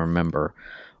trying to remember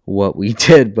what we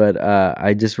did, but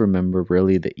I just remember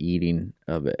really the eating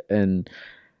of it. And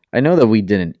I know that we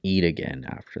didn't eat again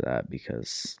after that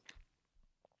because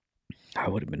I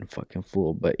would have been a fucking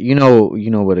fool. But you know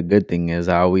what a good thing is.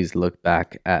 I always look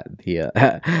back at the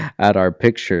at our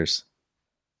pictures.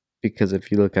 Because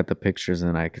if you look at the pictures,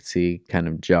 and I could see, kind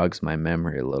of jogs my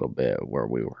memory a little bit where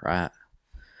we were at.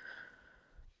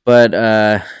 But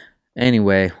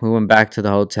anyway, we went back to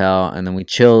the hotel, and then we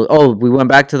chilled. Oh, we went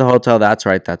back to the hotel. That's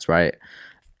right.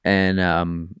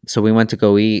 And so we went to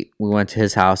go eat. We went to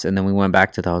his house, and then we went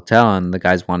back to the hotel, and the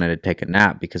guys wanted to take a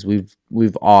nap because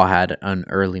we've all had an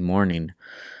early morning.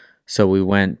 So we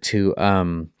went to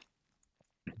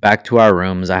back to our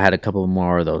rooms. I had a couple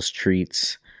more of those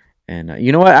treats. And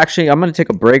you know what? Actually, I'm going to take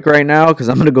a break right now because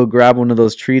I'm going to go grab one of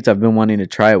those treats. I've been wanting to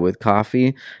try it with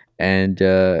coffee. And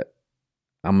I'm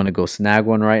going to go snag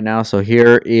one right now. So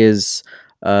here is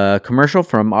a commercial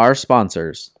from our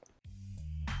sponsors.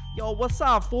 Yo, what's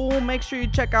up, fool? Make sure you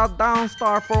check out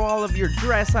Downstar for all of your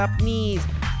dress-up needs.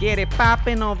 get it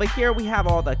popping over here. We have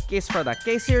all the keys for the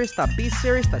K series, the B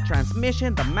series, the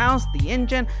transmission, the mounts, the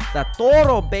engine, the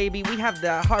Toro, baby. We have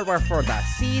the hardware for the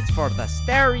seats, for the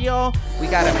stereo. We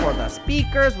got it for the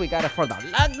speakers. We got it for the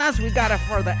lug nuts. We got it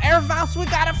for the air valves. We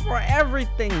got it for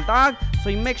everything, dog.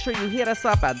 So you make sure you hit us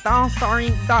up at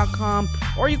downstarring.com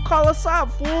or you call us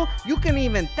up, fool. You can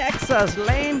even text us,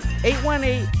 lame,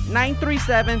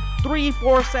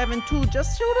 818-937-3472.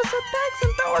 Just shoot us a text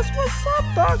and tell us what's up,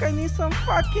 dog. I need some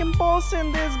fucking balls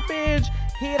in this bitch.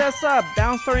 Hit us up,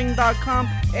 downstarring.com.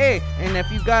 Hey, and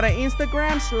if you got an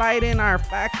Instagram, slide in our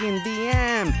fucking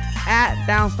DM at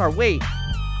Downstar. Wait,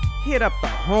 hit up the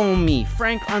homie,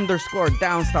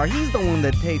 Frank_Downstar. He's the one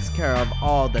that takes care of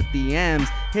all the DMs.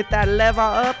 Hit that level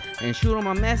up and shoot him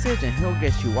a message and he'll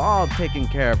get you all taken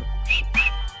care of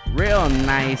real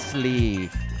nicely.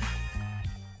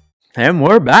 And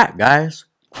we're back, guys.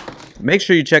 Make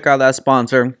sure you check out that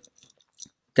sponsor,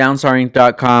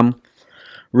 downstarring.com.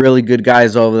 Really good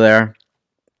guys over there.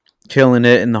 Killing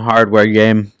it in the hardware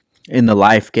game, in the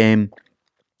life game,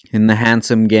 in the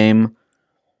handsome game.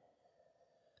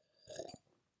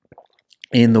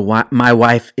 In the my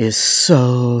wife is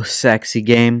so sexy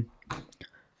game.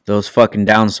 Those fucking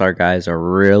Downstar guys are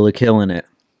really killing it.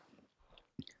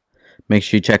 Make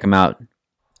sure you check them out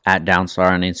at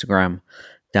Downstar on Instagram,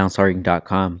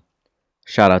 downstarring.com.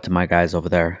 Shout out to my guys over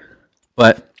there.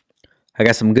 But I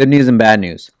got some good news and bad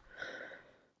news.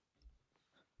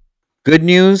 Good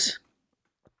news,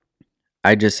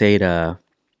 I just ate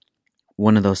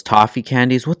one of those toffee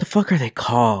candies. What the fuck are they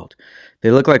called? They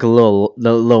look like a little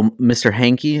Mr.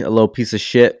 Hanky, a little piece of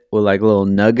shit with like little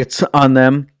nuggets on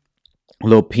them,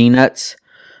 little peanuts,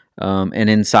 and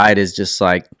inside is just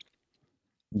like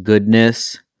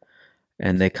goodness.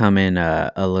 And they come in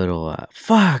a little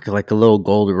like a little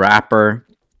gold wrapper.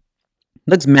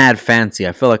 Looks mad fancy.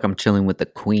 I feel like I'm chilling with the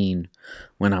queen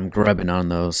when I'm grubbing on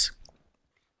those.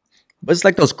 But it's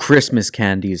like those Christmas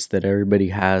candies that everybody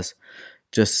has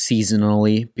just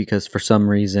seasonally, because for some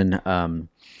reason,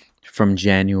 from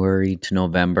January to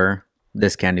November,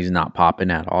 this candy's not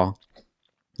popping at all.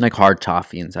 Like hard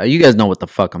toffee inside. You guys know what the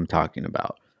fuck I'm talking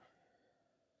about.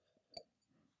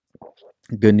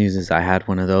 Good news is I had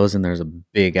one of those, and there's a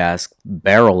big ass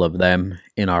barrel of them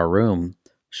in our room.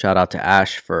 Shout out to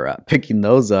Ash for picking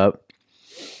those up.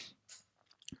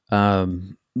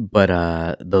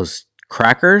 But those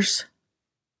crackers,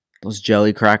 those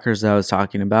jelly crackers that I was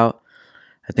talking about,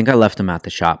 I think I left them at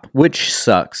the shop, which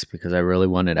sucks because I really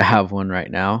wanted to have one right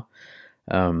now.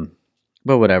 But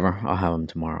whatever, I'll have them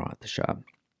tomorrow at the shop.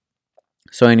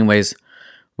 So anyways,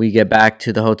 we get back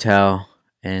to the hotel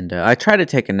and I try to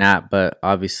take a nap, but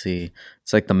obviously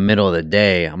it's like the middle of the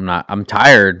day. I'm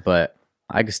tired, but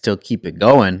I can still keep it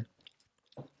going.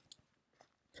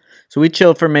 So we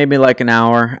chilled for maybe like an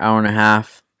hour and a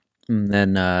half. And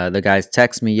then the guys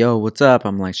text me, yo, what's up?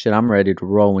 I'm like, shit, I'm ready to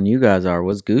roll when you guys are.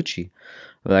 What's Gucci?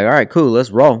 We're like, all right, cool, let's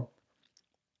roll.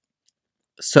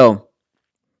 So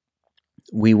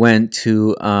we went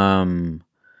to,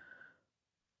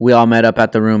 we all met up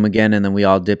at the room again, and then we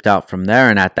all dipped out from there.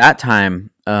 And at that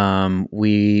time,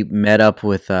 we met up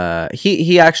with,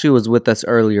 he actually was with us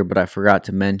earlier, but I forgot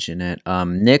to mention it.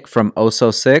 Nick from Oh So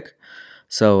Sick.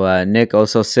 So Nick, Oh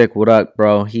So Sick, what up,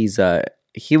 bro? He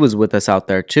was with us out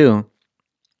there too.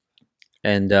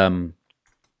 And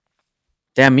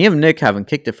damn, me and Nick haven't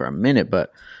kicked it for a minute,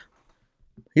 but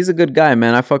he's a good guy,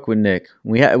 man. I fuck with Nick.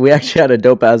 We actually had a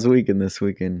dope ass weekend this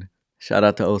weekend. Shout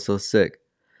out to Oh So Sick.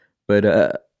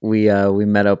 But we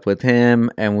met up with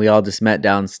him, and we all just met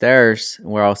downstairs.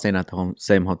 We're all staying at the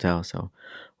same hotel, so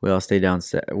we all stayed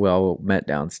downstairs. We all met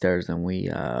downstairs, and we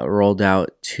rolled out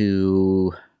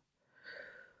to.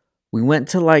 We went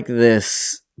to like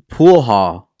this pool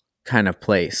hall kind of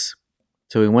place.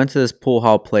 So we went to this pool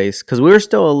hall place because we were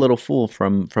still a little full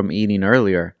from eating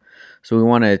earlier. So we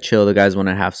wanted to chill. The guys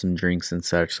wanted to have some drinks and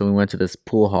such. So we went to this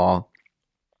pool hall,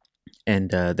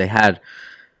 and they had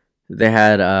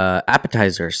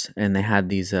appetizers, and they had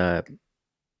these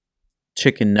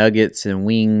chicken nuggets and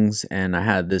wings, and I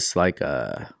had this like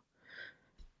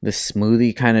this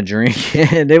smoothie kind of drink,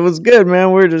 and it was good,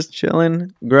 man. We were just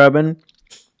chilling, grubbing.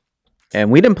 And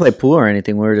we didn't play pool or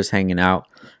anything. We were just hanging out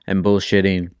and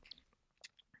bullshitting.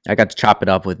 I got to chop it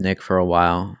up with Nick for a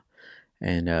while.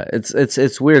 And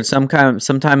it's weird.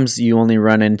 Sometimes you only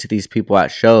run into these people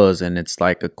at shows, and it's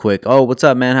like a quick, oh, what's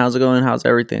up, man? How's it going? How's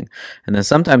everything? And then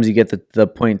sometimes you get the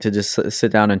point to just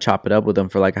sit down and chop it up with them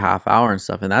for like a half hour and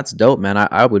stuff. And that's dope, man.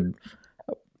 I would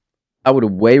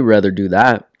way rather do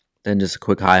that than just a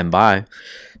quick hi and bye.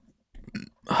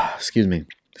 Excuse me.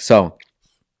 So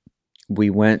we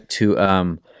went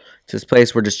to to this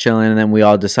place. We're just chilling, and then we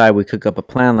all decide, we cook up a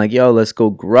plan like, yo, let's go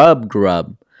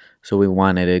grub. So we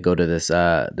wanted to go to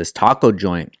this taco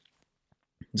joint.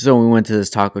 So we went to this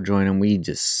taco joint and we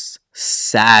just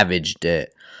savaged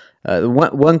it.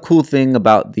 One cool thing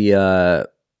about the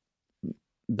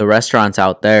restaurants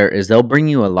out there is they'll bring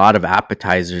you a lot of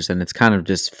appetizers, and it's kind of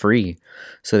just free.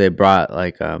 So they brought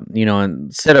like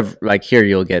instead of like here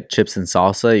you'll get chips and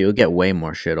salsa, you'll get way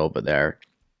more shit over there,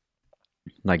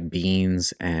 like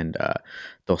beans and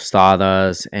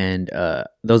tostadas and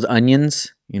those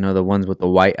onions, the ones with the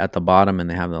white at the bottom and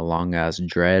they have the long ass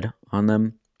dread on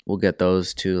them. We'll get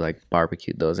those too, like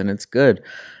barbecue those, and it's good.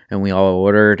 And we all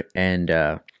ordered, and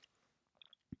I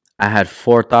had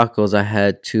 4 tacos. I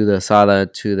had 2 de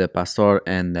asada, 2 de pastor,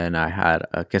 and then I had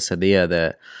a quesadilla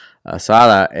de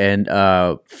asada. And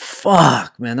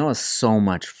fuck, man, that was so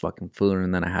much fucking food.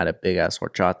 And then I had a big ass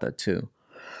horchata too.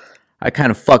 I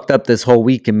kind of fucked up this whole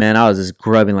weekend, man. I was just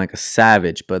grubbing like a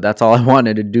savage, but that's all I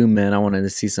wanted to do, man. I wanted to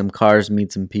see some cars,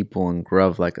 meet some people, and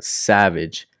grub like a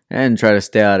savage and try to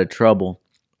stay out of trouble.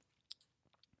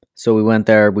 So we went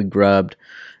there, we grubbed,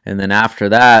 and then after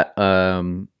that,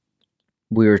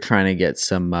 we were trying to get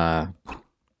some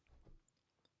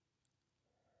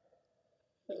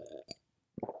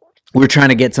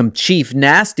Chief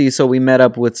Nasty. So we met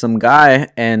up with some guy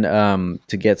and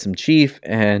to get some Chief,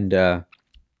 and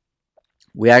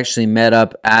we actually met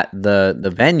up at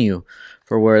the venue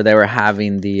for where they were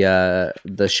having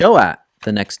the show at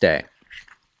the next day.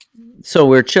 So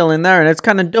we're chilling there, and it's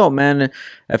kind of dope, man.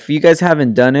 If you guys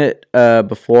haven't done it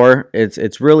before,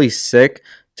 it's really sick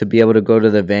to be able to go to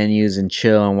the venues and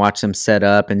chill and watch them set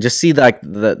up and just see like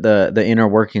the inner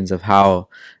workings of how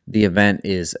the event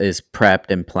is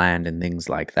prepped and planned and things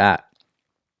like that.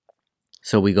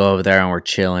 So we go over there and we're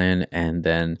chilling, and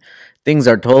then things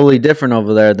are totally different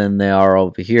over there than they are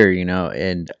over here,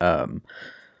 and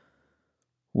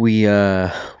we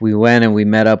went and we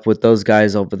met up with those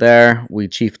guys over there. We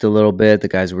chiefed a little bit. The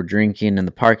guys were drinking in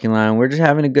the parking lot. We're just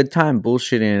having a good time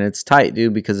bullshitting, and it's tight,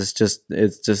 dude, because it's just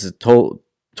a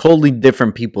totally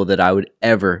different people that I would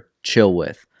ever chill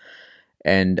with.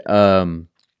 And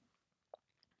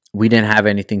we didn't have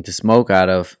anything to smoke out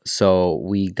of, so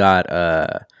we got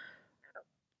a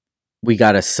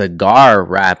cigar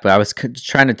wrap. I was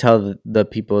trying to tell the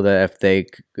people that if they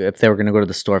were going to go to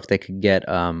the store, if they could get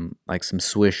like some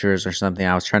Swishers or something.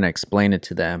 I was trying to explain it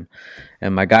to them,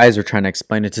 and my guys were trying to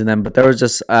explain it to them, but there was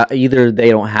just either they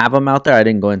don't have them out there. I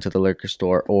didn't go into the liquor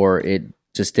store, or it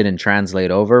just didn't translate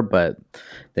over, but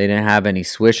they didn't have any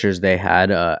Swishers. They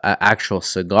had an actual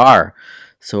cigar.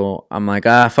 So I'm like,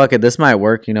 fuck it, this might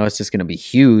work. It's just going to be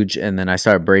huge. And then I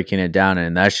started breaking it down,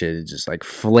 and that shit is just like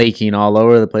flaking all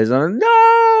over the place. I'm like,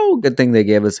 no! Good thing they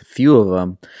gave us a few of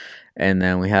them. And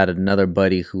then we had another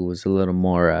buddy who was a little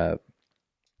more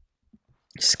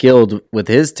skilled with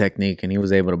his technique, and he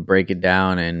was able to break it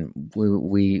down. And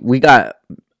we got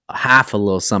half a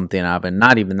little something out of it,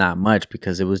 not even that much,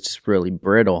 because it was just really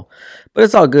brittle, but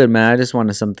it's all good, man. I just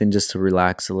wanted something just to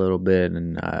relax a little bit,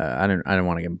 and I didn't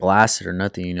want to get blasted or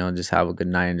nothing, just have a good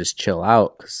night and just chill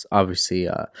out, because obviously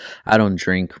I don't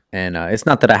drink, and it's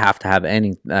not that I have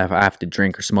to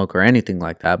drink or smoke or anything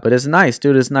like that, but it's nice,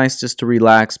 dude. It's nice just to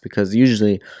relax, because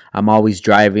usually I'm always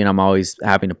driving, I'm always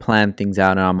having to plan things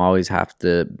out, and I'm always have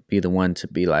to be the one to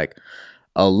be like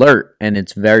alert, and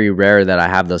it's very rare that I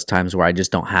have those times where I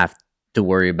just don't have to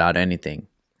worry about anything.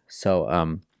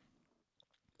 So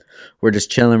we're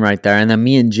just chilling right there, and then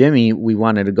me and Jimmy, we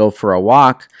wanted to go for a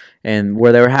walk, and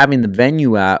where they were having the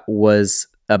venue at was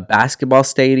a basketball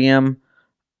stadium,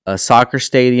 a soccer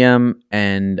stadium,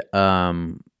 and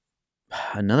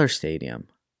another stadium.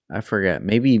 I forget,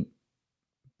 maybe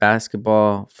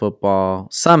basketball, football,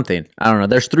 something. I don't know.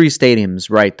 There's 3 stadiums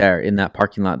right there in that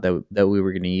parking lot that we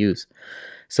were going to use.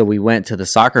 So we went to the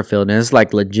soccer field, and it's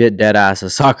like legit dead ass a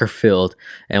soccer field,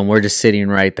 and we're just sitting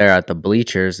right there at the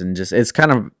bleachers, and just it's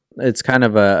kind of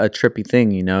a trippy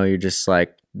thing, You're just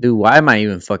like, dude, why am I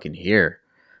even fucking here?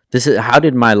 How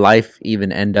did my life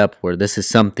even end up where this is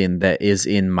something that is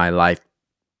in my life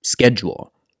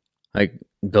schedule? Like,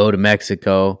 go to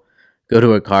Mexico, go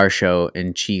to a car show,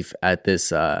 and chief at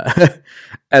this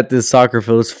at this soccer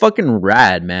field. It's fucking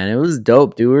rad, man. It was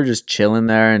dope, dude. We were just chilling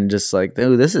there and just like,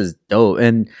 dude, this is dope.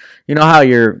 And you know how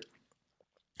you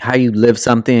live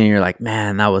something and you're like,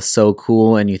 man, that was so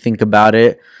cool, and you think about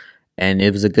it and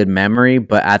it was a good memory,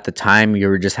 but at the time you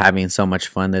were just having so much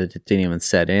fun that it didn't even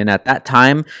set in. At that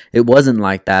time, it wasn't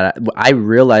like that. I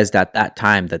realized at that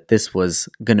time that this was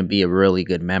going to be a really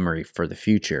good memory for the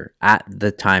future at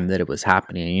the time that it was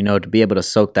happening. To be able to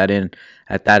soak that in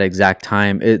at that exact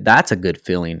time, that's a good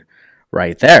feeling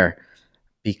right there,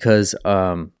 because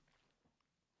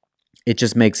it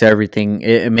just makes everything,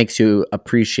 it makes you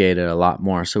appreciate it a lot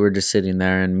more. So we're just sitting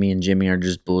there, and me and Jimmy are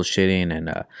just bullshitting,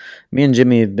 and me and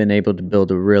Jimmy have been able to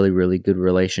build a really, really good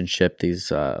relationship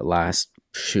these last,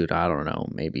 shoot, I don't know,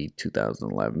 maybe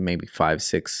 2011, maybe 5,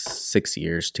 6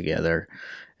 years together.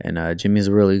 And Jimmy's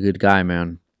a really good guy,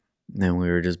 man. And we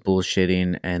were just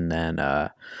bullshitting, and then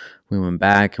we went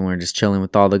back and we were just chilling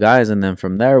with all the guys, and then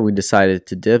from there we decided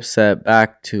to dip set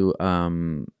back to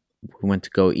we went to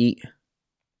go eat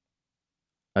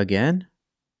again.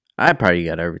 I probably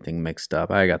got everything mixed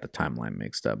up. I got the timeline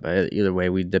mixed up, but either way,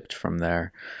 we dipped from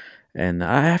there, and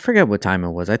I forget what time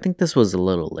it was. I think this was a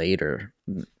little later.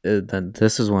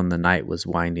 This is when the night was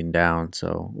winding down,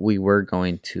 so we were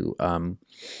going to go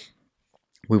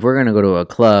to a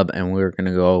club, and we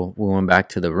went back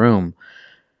to the room.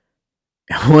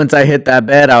 Once I hit that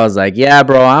bed, I was like, yeah,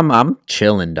 bro, I'm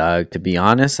chilling, dog. To be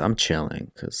honest, I'm chilling.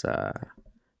 Because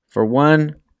for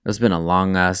one, it's been a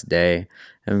long ass day.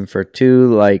 And for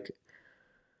two, like,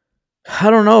 I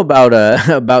don't know about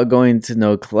about going to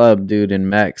no club, dude, in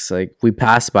Mex. Like, we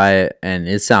passed by it, and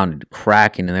it sounded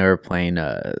cracking, and they were playing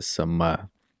some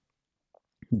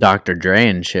Dr. Dre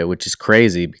and shit, which is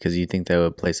crazy because you think they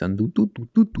would play some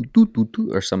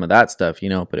or some of that stuff, you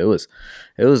know. But it was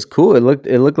cool. It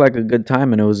looked like a good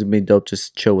time, and it was gonna be dope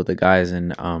just chill with the guys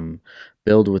and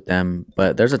build with them.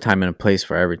 But there's a time and a place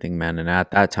for everything, man. And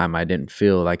at that time, I didn't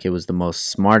feel like it was the most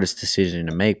smartest decision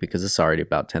to make because it's already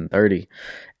about 10:30,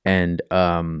 and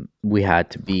we had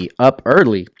to be up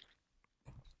early.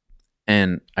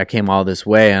 And I came all this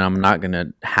way, and I'm not going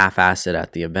to half-ass it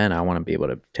at the event. I want to be able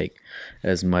to take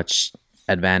as much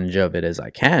advantage of it as I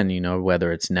can, you know,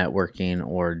 whether it's networking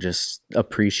or just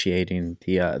appreciating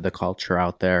the culture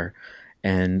out there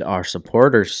and our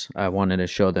supporters. I wanted to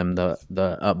show them the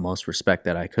utmost respect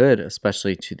that I could,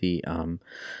 especially to the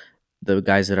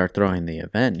guys that are throwing the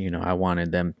event. You know, I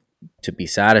wanted them to be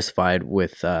satisfied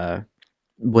with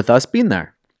us being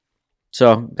there.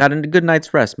 So got a good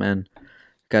night's rest, man.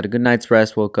 Got a good night's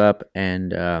rest, woke up,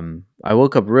 and I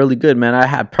woke up really good, man. I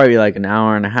had probably like an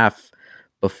hour and a half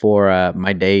before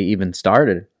my day even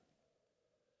started.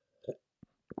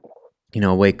 You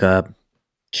know, wake up,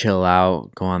 chill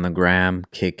out, go on the gram,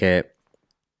 kick it,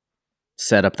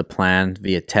 set up the plan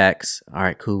via text. All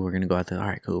right, cool, we're going to go out there. All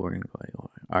right, cool, we're going to go.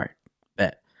 All right,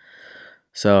 bet.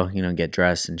 So, you know, get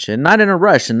dressed and shit. Not in a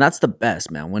rush, and that's the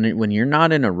best, man. When you're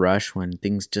not in a rush, when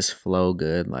things just flow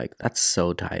good, like, that's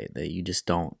so tight that you just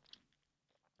don't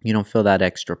feel that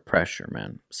extra pressure,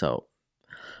 man. So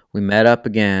we met up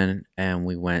again, and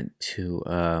we went to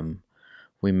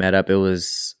we met up. It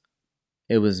was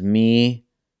me,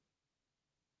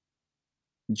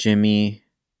 Jimmy's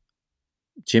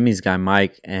guy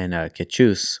Mike, and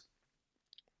Kachus.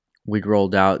 We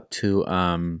rolled out to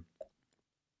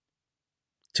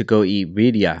go eat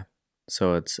birria.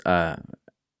 So it's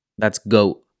that's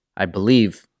goat. I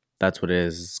believe that's what it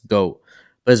is. It's goat.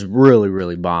 But it's really,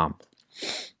 really bomb.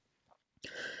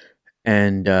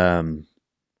 And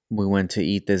we went to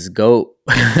eat this goat.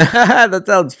 That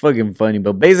sounds fucking funny,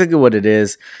 but basically what it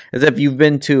is if you've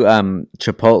been to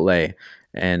Chipotle,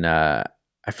 and I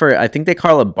think they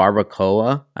call it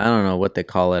barbacoa. I don't know what they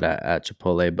call it at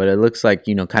Chipotle, but it looks like,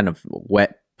 you know, kind of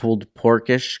wet pulled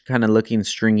porkish kind of looking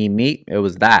stringy meat. It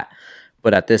was that,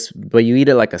 but you eat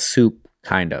it like a soup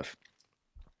kind of.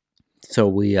 So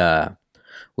we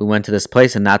went to this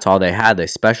place, and that's all they had. They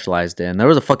specialized in. There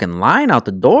was a fucking line out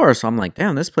the door, so I'm like,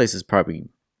 damn, this place is probably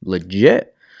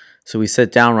legit. So we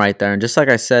sit down right there, and just like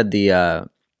I said, the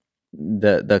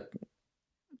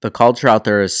culture out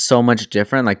there is so much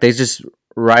different. Like, they just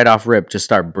right off rip just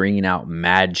start bringing out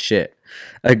mad shit,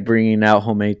 like bringing out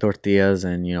homemade tortillas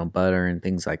and, you know, butter and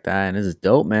things like that, and it's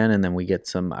dope, man. And then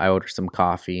I ordered some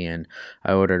coffee, and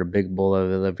I ordered a big bowl of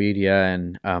La Vida,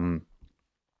 and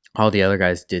all the other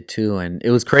guys did too. And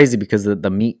it was crazy because the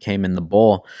meat came in the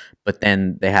bowl, but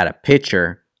then they had a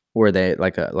pitcher where they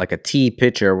like a tea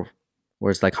pitcher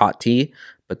where it's like hot tea,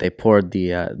 but they poured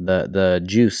the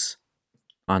juice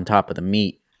on top of the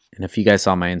meat. And if you guys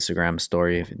saw my Instagram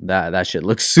story, that shit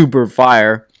looks super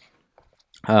fire.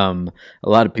 A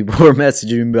lot of people were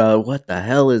messaging me about, what the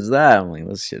hell is that? I'm like,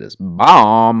 this shit is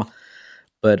bomb.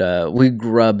 But we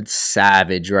grubbed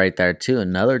savage right there too.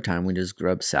 Another time we just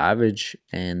grubbed savage,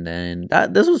 and then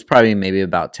this was probably maybe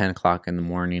about 10 o'clock in the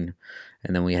morning,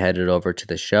 and then we headed over to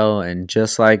the show. And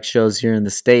just like shows here in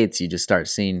the States, you just start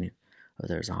seeing, oh,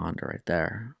 there's a Honda right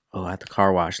there. Oh, at the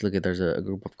car wash, look at, there's a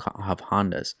group of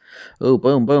Hondas. Oh,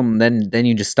 boom, boom. Then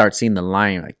you just start seeing the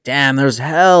line. Like, damn, there's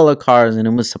hella cars. And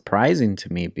it was surprising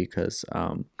to me because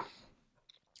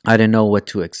I didn't know what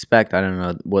to expect. I don't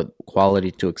know what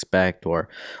quality to expect or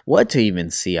what to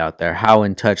even see out there. How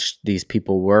in touch these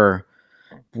people were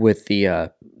with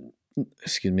the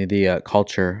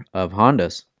culture of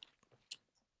Hondas.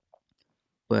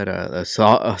 But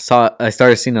I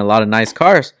started seeing a lot of nice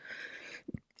cars.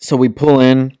 So we pull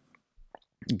in,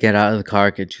 get out of the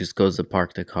car. Kid just goes to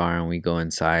park the car, and we go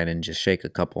inside and just shake a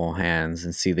couple hands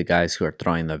and see the guys who are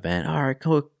throwing the event. All right,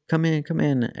 come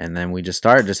in, and then we just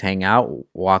hang out,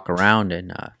 walk around,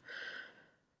 and I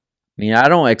mean, I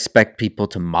don't expect people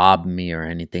to mob me or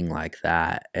anything like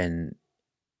that. And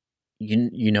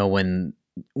you know when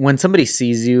somebody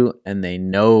sees you and they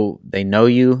know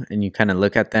you, and you kind of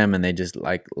look at them and they just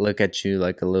like look at you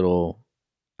like a little,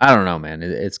 I don't know, man.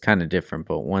 It's kind of different.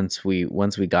 But once we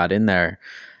got in there,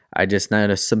 I just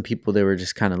noticed some people, they were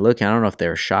just kind of looking. I don't know if they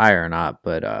were shy or not,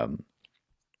 but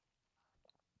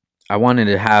I wanted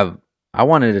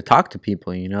to talk to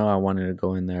people. I wanted to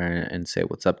go in there and say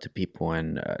what's up to people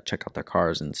and check out their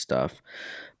cars and stuff.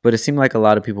 But it seemed like a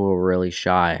lot of people were really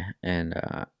shy, and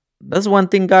that's one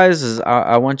thing, guys, is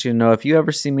I want you to know, if you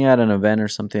ever see me at an event or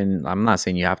something, I'm not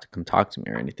saying you have to come talk to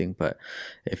me or anything, but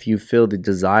if you feel the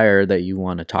desire that you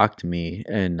want to talk to me,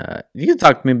 and you can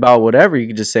talk to me about whatever, you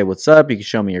can just say what's up, you can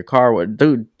show me your car.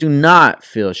 Do not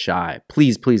feel shy.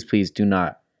 Please, please, please do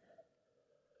not.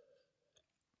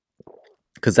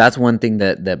 Because that's one thing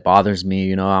that bothers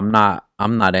me. I'm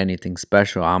not anything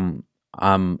special.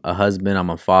 I'm a husband,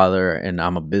 I'm a father, and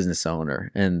I'm a business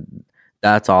owner, and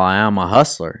that's all I am, a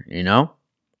hustler.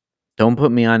 Don't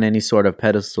put me on any sort of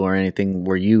pedestal or anything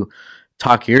where you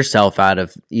talk yourself out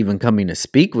of even coming to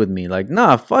speak with me. Like,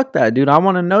 nah, fuck that, dude. I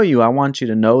want to know you. I want you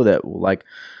to know that, like,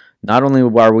 not only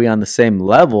are we on the same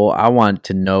level, I want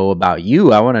to know about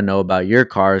you. I want to know about your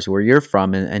cars, where you're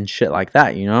from, and shit like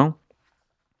that,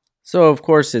 So, of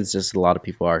course, it's just a lot of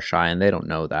people are shy and they don't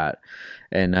know that.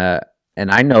 And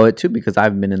I know it too, because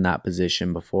I've been in that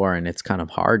position before, and it's kind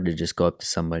of hard to just go up to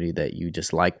somebody that you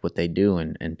just like what they do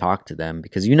and talk to them,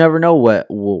 because you never know what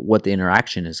the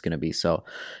interaction is going to be. So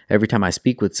every time I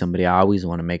speak with somebody, I always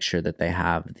want to make sure that they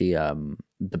have the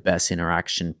best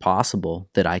interaction possible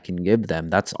that I can give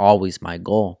them. That's always my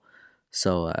goal.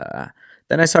 So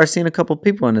then I start seeing a couple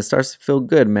people, and it starts to feel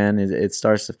good, man. It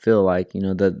starts to feel like,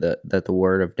 that the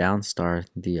word of Downstar,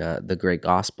 the great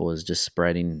gospel, is just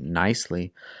spreading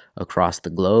nicely across the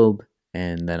globe.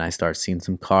 And then I start seeing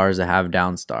some cars that have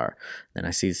Downstar. Then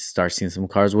I start seeing some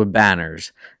cars with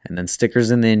banners, and then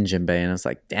stickers in the engine bay. And it's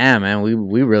like, damn, man,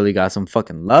 we really got some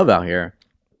fucking love out here.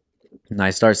 And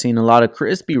I start seeing a lot of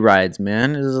crispy rides,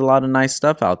 man. There's a lot of nice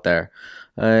stuff out there.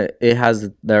 It has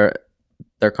their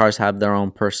cars have their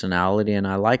own personality, and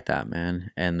I like that,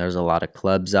 man. And there's a lot of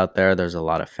clubs out there. There's a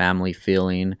lot of family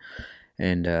feeling,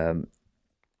 and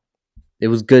it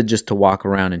was good just to walk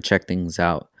around and check things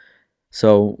out.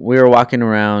 So we were walking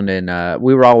around, and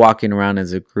we were all walking around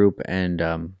as a group,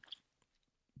 and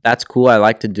that's cool. I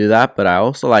like to do that, but I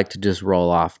also like to just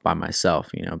roll off by myself,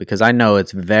 because I know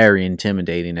it's very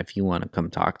intimidating if you want to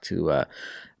come talk to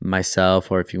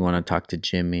myself, or if you want to talk to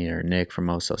Jimmy or Nick from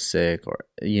Oh So Sick, or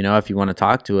if you want to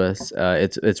talk to us,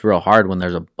 it's real hard when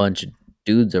there's a bunch of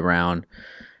dudes around,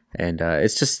 and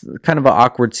it's just kind of an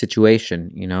awkward situation.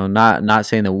 Not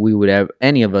saying that we would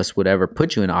any of us would ever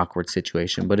put you in an awkward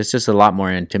situation, but it's just a lot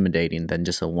more intimidating than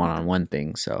just a one-on-one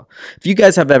thing. So if you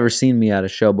guys have ever seen me at a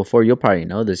show before, you'll probably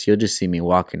know this. You'll just see me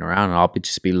walking around, and I'll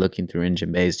just be looking through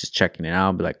engine bays, just checking it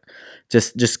out, be like,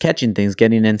 just catching things,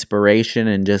 getting inspiration,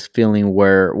 and just feeling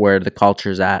where the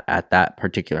culture's at that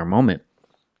particular moment.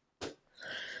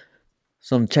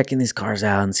 So I'm checking these cars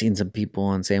out and seeing some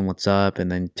people and saying what's up,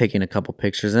 and then taking a couple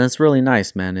pictures, and it's really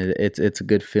nice, man. It's a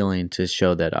good feeling to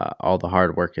show that all the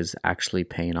hard work is actually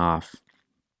paying off,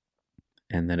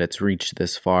 and that it's reached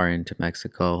this far into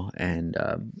Mexico, and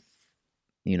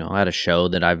at a show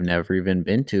that I've never even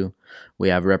been to, we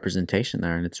have representation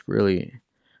there, and it's really,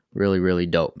 really, really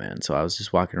dope, man. So I was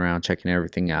just walking around, checking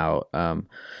everything out, and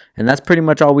that's pretty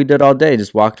much all we did all day.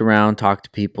 Just walked around, talked to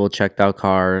people, checked out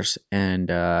cars, and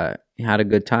had a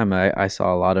good time. I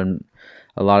saw a lot of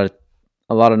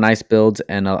nice builds,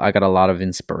 and I got a lot of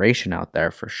inspiration out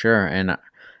there for sure. And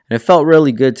it felt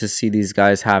really good to see these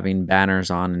guys having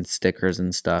banners on and stickers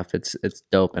and stuff. It's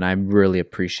dope, and I really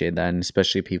appreciate that, and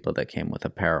especially people that came with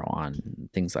apparel on,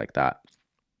 things like that.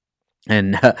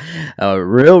 And a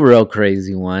real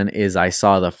crazy one is I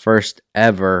saw the first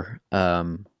ever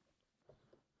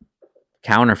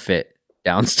counterfeit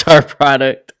Downstar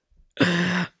product.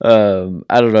 I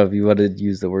don't know if you want to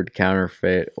use the word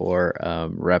counterfeit or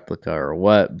replica or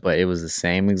what, but it was the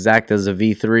same exact as a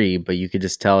V3, but you could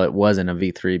just tell it wasn't a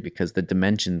V3 because the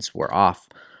dimensions were off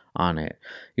on it.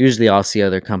 Usually I'll see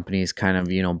other companies kind of,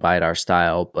 bite our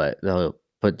style, but they'll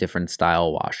put different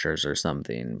style washers or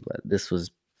something. But this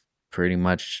was pretty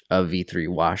much a V3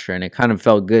 washer, and it kind of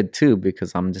felt good too,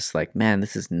 because I'm just like, man,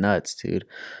 this is nuts, dude.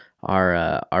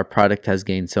 Our product has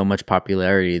gained so much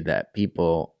popularity that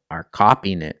people are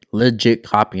copying it, legit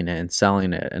copying it and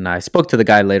selling it. And I spoke to the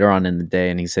guy later on in the day,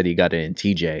 and he said he got it in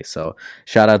TJ. So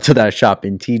shout out to that shop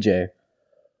in TJ.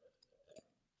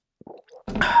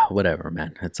 Whatever,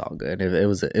 man, it's all good. It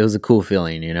was a cool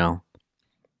feeling,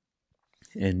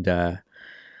 And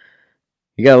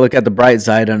you gotta look at the bright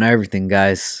side on everything,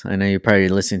 guys. I know you're probably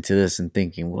listening to this and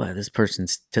thinking, "What? This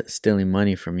person's stealing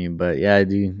money from you." But yeah,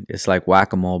 dude, it's like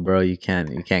whack-a-mole, bro. You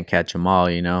can't catch them all.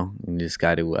 You just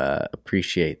got to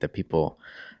appreciate that people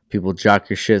jock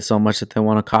your shit so much that they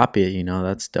want to copy it.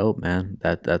 That's dope, man.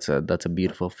 That's a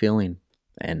beautiful feeling,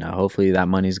 and hopefully that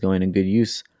money's going in good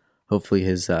use. Hopefully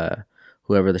his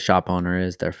whoever the shop owner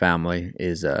is, their family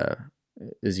is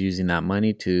using that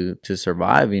money to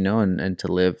survive, and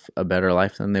to live a better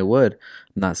life than they would.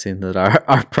 I'm not saying that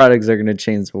our products are going to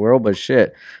change the world, but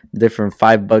shit, different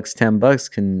 $5,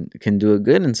 $10 can do it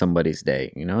good in somebody's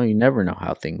day. You never know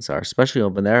how things are, especially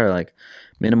over there. Like,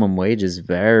 minimum wage is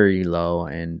very low,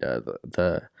 and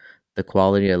the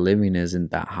quality of living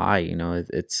isn't that high.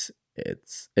 It's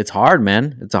hard,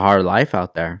 man. It's a hard life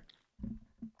out there.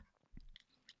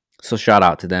 So shout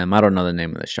out to them. I don't know the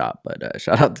name of the shop, but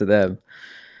shout out to them.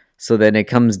 So then it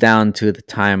comes down to the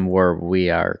time where we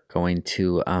are going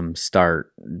to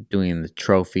start doing the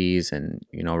trophies and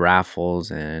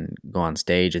raffles and go on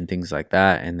stage and things like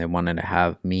that. And they wanted to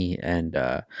have me and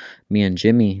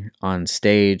Jimmy on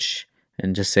stage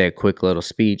and just say a quick little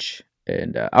speech.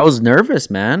 And I was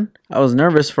nervous, man. I was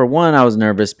nervous. For one, I was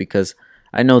nervous because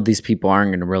I know these people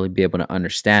aren't going to really be able to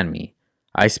understand me.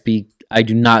 I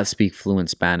do not speak fluent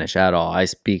Spanish at all. I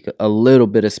speak a little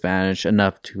bit of Spanish,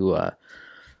 enough to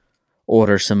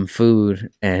order some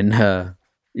food, and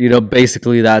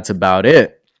basically that's about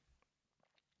it.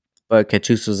 But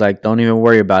Kechus was like, "Don't even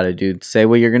worry about it, dude. Say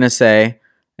what you're gonna say,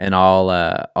 and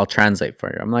I'll translate for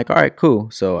you." I'm like, "All right, cool."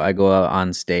 So I go out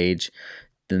on stage.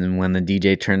 Then when the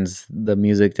DJ turns the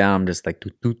music down, I'm just like,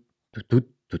 toot, toot, toot, toot,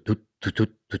 toot, toot,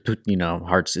 toot, toot, toot,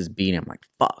 hearts is beating. I'm like,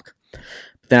 fuck.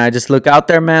 Then I just look out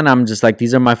there, man. I'm just like,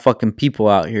 these are my fucking people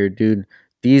out here, dude.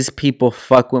 These people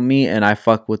fuck with me, and I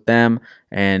fuck with them.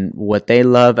 And what they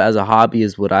love as a hobby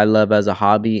is what I love as a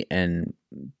hobby. And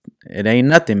it ain't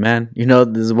nothing, man.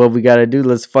 This is what we got to do.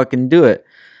 Let's fucking do it.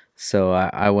 So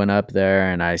I went up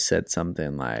there and I said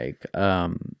something like,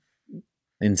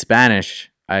 in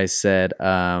Spanish, I said,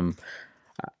 I'm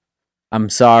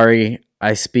sorry.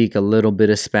 I speak a little bit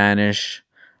of Spanish.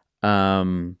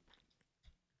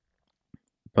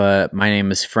 But my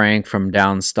name is Frank from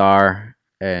Downstar,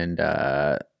 and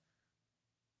I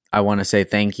want to say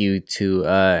thank you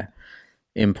to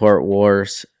Import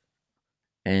Wars.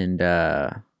 And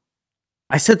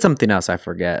I said something else, I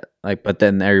forget. But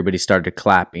then everybody started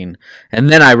clapping, and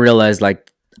then I realized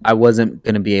I wasn't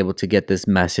gonna be able to get this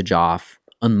message off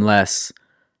unless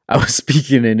I was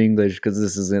speaking in English, because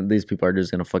these people are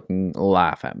just gonna fucking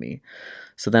laugh at me.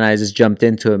 So then I just jumped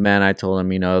into it, man. I told him,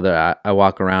 that I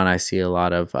walk around, I see a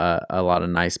lot of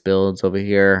nice builds over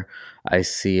here. I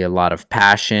see a lot of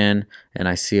passion, and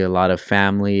I see a lot of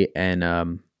family,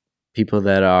 and people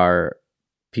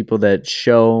that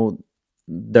show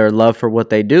their love for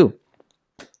what they do.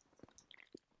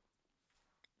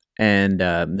 And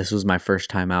this was my first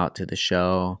time out to the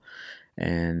show,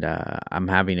 and I'm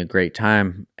having a great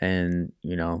time. And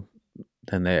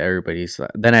then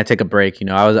then I take a break.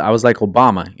 I was like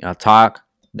Obama. Talk,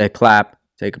 they clap,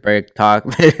 take a break, talk.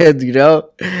 And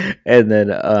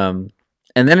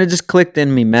then it just clicked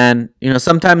in me, man.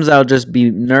 Sometimes I'll just be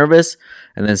nervous,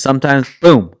 and then sometimes,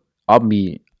 boom, I'll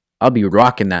be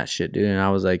rocking that shit, dude. And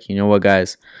I was like, you know what,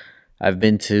 guys? I've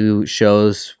been to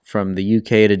shows from the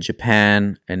UK to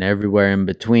Japan and everywhere in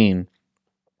between.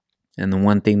 And the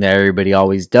one thing that everybody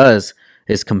always does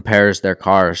is compares their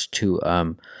cars to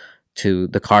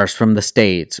the cars from the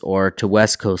States, or to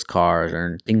West Coast cars,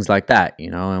 or things like that,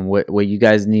 And what you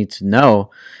guys need to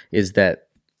know is that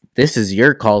this is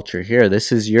your culture here.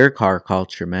 This is your car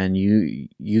culture, man.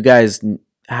 You guys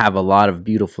have a lot of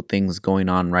beautiful things going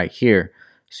on right here.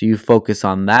 So you focus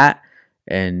on that,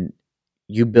 and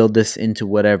you build this into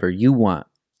whatever you want.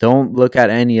 Don't look at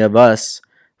any of us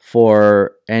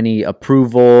for any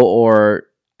approval or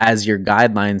as your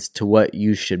guidelines to what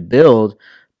you should build.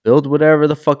 Build whatever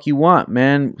the fuck you want,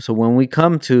 man. So when we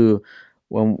come to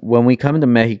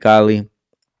Mexicali,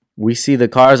 we see the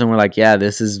cars and we're like, yeah,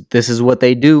 this is what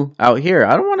they do out here.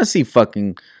 I don't want to see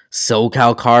fucking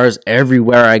SoCal cars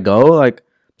everywhere I go.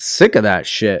 Sick of that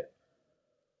shit.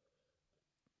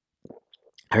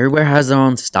 Everywhere has their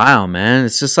own style, man.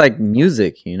 It's just like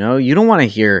music, you know. You don't want to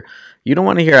hear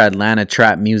Atlanta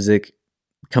trap music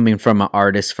coming from an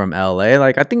artist from LA.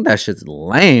 Like, I think that shit's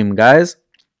lame, guys.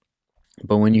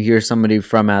 But when you hear somebody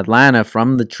from Atlanta,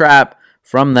 from the trap,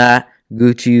 from that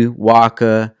Gucci,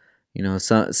 Waka, you know,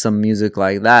 some music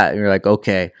like that, you're like,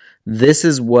 okay, this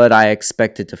is what I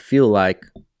expect it to feel like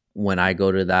when I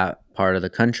go to that part of the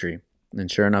country. And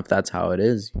sure enough, that's how it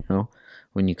is, you know.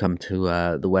 When you come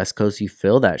to the West Coast, you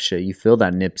feel that shit. You feel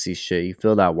that Nipsey shit. You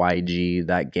feel that YG,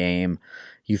 that Game.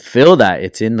 You feel that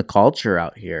it's in the culture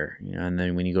out here, you know. And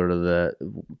then when you go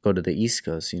to the East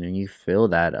Coast, you know, you feel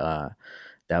that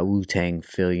that Wu-Tang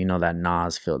feel, you know, that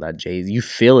Nas feel, that Jay-Z. You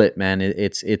feel it, man.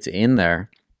 It's in there.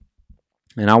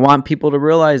 And I want people to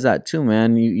realize that too,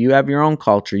 man. You have your own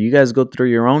culture. You guys go through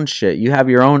your own shit. You have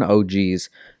your own OGs.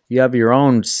 You have your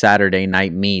own Saturday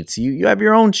night meets. You have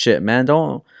your own shit, man.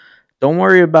 Don't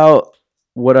worry about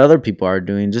what other people are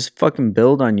doing. Just fucking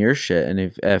build on your shit. And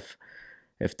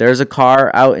if there's a car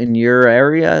out in your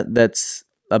area that's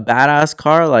a badass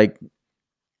car, like,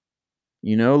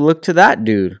 you know, look to that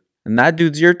dude. And that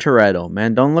dude's your Toretto,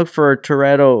 man. Don't look for a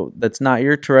Toretto that's not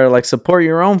your Toretto. Like, support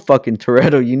your own fucking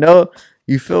Toretto, you know?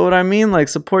 You feel what I mean? Like,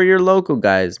 support your local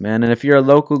guys, man. And if you're a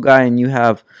local guy and you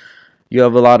have a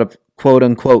lot of quote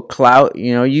unquote clout,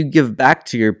 you know, you give back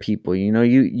to your people. You know,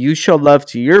 you show love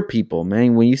to your people,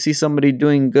 man. When you see somebody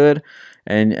doing good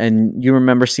and you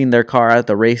remember seeing their car at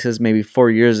the races maybe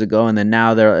 4 years ago, and then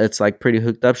now it's like pretty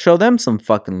hooked up, show them some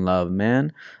fucking love,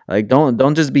 man. Like,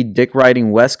 don't just be dick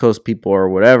riding West Coast people or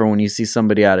whatever when you see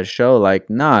somebody at a show. Like,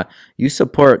 nah, you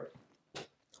support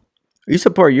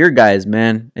your guys,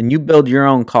 man, and you build your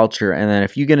own culture. And then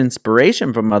if you get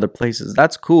inspiration from other places,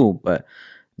 that's cool. But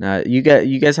now you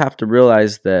guys have to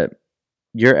realize that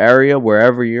your area,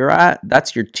 wherever you're at,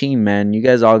 that's your team, man. You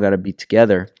guys all got to be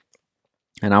together.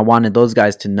 And I wanted those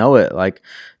guys to know it. Like,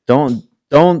 don't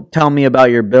tell me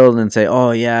about your build and say,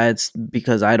 oh yeah, it's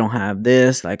because I don't have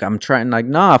this. Like, I'm trying. Like,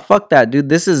 nah, fuck that, dude.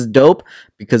 This is dope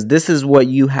because this is what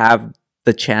you have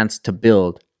the chance to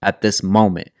build at this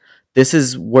moment. This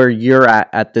is where you're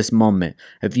at this moment.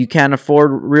 If you can't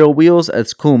afford real wheels,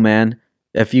 it's cool, man.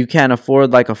 If you can't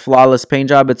afford like a flawless paint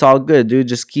job, it's all good, dude.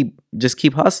 Just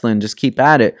keep hustling. Just keep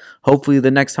at it. Hopefully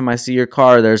the next time I see your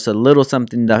car, there's a little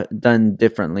something done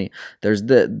differently. There's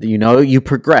you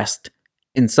progressed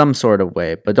in some sort of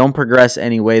way, but don't progress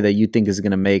any way that you think is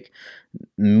going to make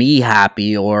me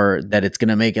happy, or that it's going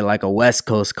to make it like a West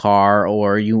Coast car,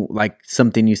 or you like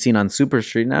something you've seen on Super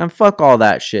Street. Now, fuck all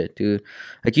that shit, dude.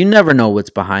 Like, you never know what's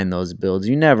behind those builds.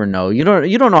 You never know. You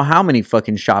don't know how many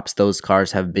fucking shops those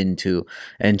cars have been to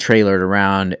and trailered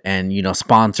around and, you know,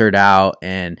 sponsored out,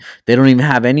 and they don't even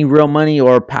have any real money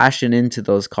or passion into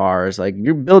those cars. Like,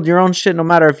 you build your own shit. No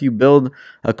matter if you build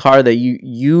a car that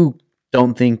you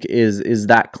don't think is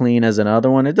that clean as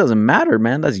another one, it doesn't matter,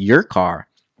 man. That's your car.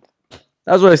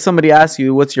 That's why if somebody asks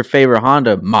you, what's your favorite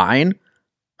Honda? Mine?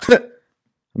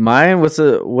 Mine? What's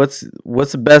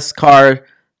the best car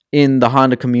in the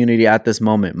Honda community at this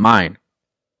moment? Mine.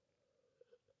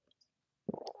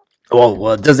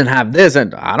 Well, it doesn't have this,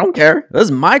 and I don't care. This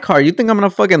is my car. You think I'm gonna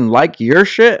fucking like your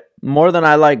shit more than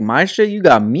I like my shit? You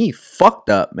got me fucked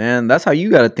up, man. That's how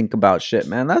you gotta think about shit,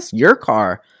 man. That's your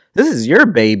car. This is your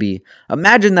baby.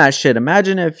 Imagine that shit.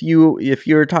 Imagine if you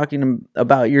were talking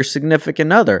about your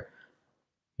significant other.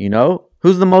 You know,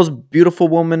 who's the most beautiful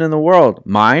woman in the world?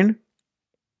 Mine?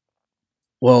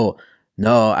 Well,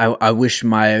 no, I wish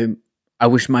my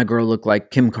girl looked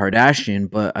like Kim Kardashian,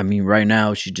 but I mean, right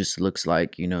now she just looks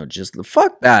like, you know, just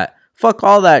fuck that. Fuck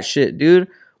all that shit, dude.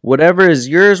 Whatever is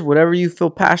yours, whatever you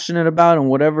feel passionate about, and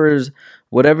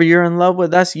whatever you're in love with,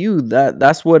 that's you.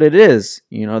 That's what it is.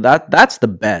 You know, that's the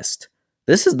best.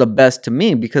 This is the best to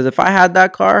me, because if I had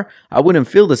that car, I wouldn't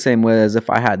feel the same way as if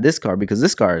I had this car, because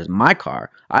this car is my car.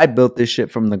 I built this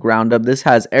shit from the ground up. This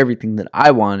has everything that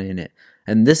I want in it.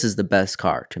 And this is the best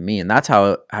car to me. And that's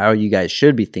how you guys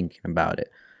should be thinking about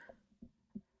it.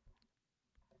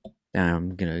 And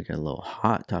I'm going to get a little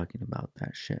hot talking about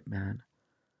that shit, man.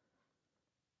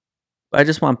 But I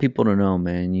just want people to know,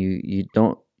 man, you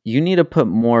need to put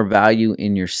more value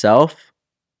in yourself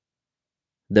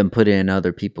than put it in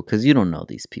other people, because you don't know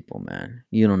these people, man.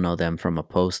 You don't know them from a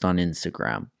post on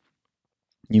Instagram.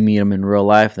 You meet them in real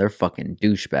life, they're fucking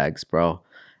douchebags, bro.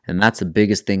 And that's the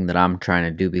biggest thing that I'm trying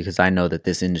to do, because I know that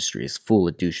this industry is full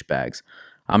of douchebags.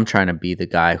 I'm trying to be the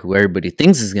guy who everybody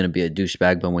thinks is going to be a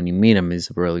douchebag, but when you meet him, he's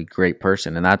a really great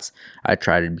person. And I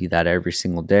try to be that every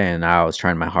single day, and I was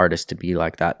trying my hardest to be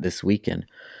like that this weekend.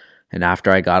 And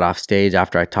after I got off stage,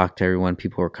 after I talked to everyone,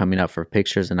 people were coming up for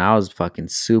pictures, and I was fucking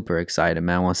super excited,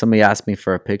 man. When somebody asks me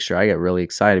for a picture, I get really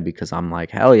excited because I'm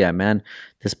like, hell yeah, man.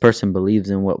 This person believes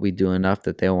in what we do enough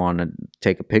that they want to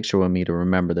take a picture with me to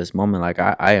remember this moment. Like,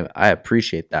 I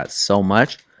appreciate that so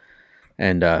much.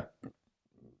 And it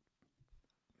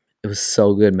was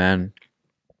so good, man.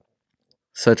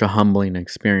 Such a humbling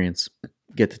experience.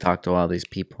 Get to talk to all these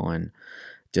people and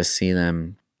just see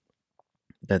them,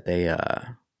 that they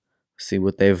see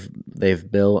what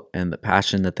they've built and the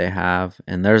passion that they have.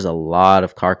 And there's a lot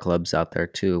of car clubs out there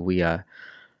too.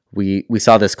 We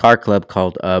saw this car club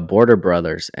called Border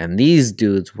Brothers, and these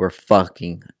dudes were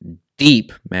fucking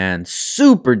deep, man,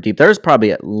 super deep. There's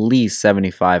probably at least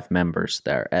 75 members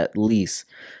there, at least.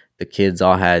 The kids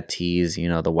all had tees, you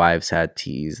know, the wives had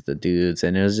tees, the dudes,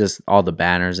 and it was just all the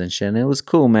banners and shit. And it was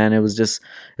cool, man. It was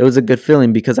a good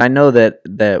feeling, because I know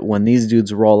that when these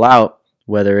dudes roll out,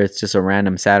 whether it's just a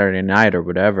random Saturday night or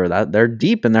whatever, that they're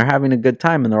deep and they're having a good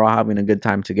time, and they're all having a good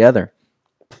time together.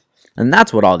 And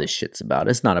that's what all this shit's about.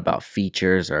 It's not about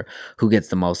features or who gets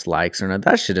the most likes or not.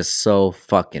 That shit is so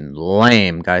fucking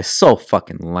lame, guys. So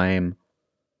fucking lame.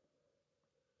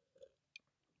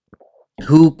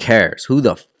 Who cares? Who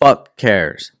the fuck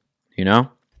cares? You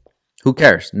know? Who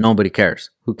cares? Nobody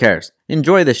cares. Who cares?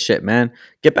 Enjoy this shit, man.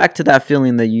 Get back to that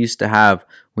feeling that you used to have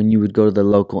when you would go to the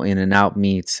local In-N-Out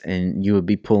meets and you would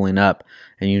be pulling up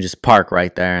and you just park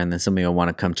right there, and then somebody will want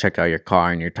to come check out your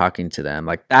car and you're talking to them.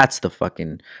 Like, that's the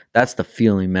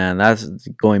feeling, man. That's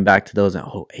going back to those.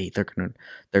 Oh, hey,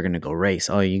 they're gonna go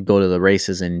race. Oh, you go to the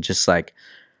races and just like,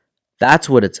 that's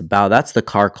what it's about. That's the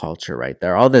car culture right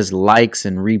there. All this likes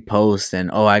and reposts and,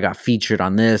 oh, I got featured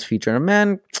on this, featured on,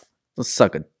 man, let's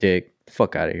suck a dick.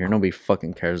 Fuck out of here. Nobody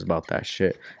fucking cares about that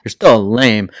shit. You're still a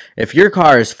lame. If your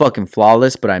car is fucking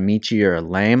flawless, but I meet you, you're a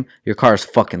lame, your car is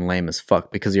fucking lame as fuck,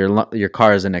 because your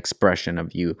car is an expression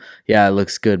of you. Yeah, it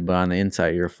looks good, but on the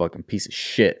inside, you're a fucking piece of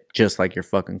shit, just like your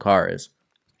fucking car is.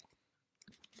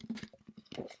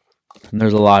 And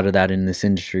there's a lot of that in this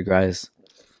industry, guys.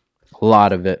 A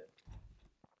lot of it.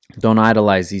 Don't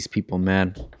idolize these people,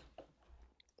 man.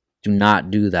 Do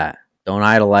not do that. Don't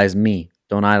idolize me.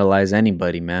 Don't idolize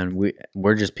anybody, man.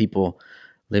 We're just people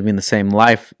living the same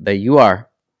life that you are,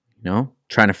 you know,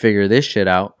 trying to figure this shit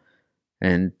out.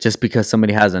 And just because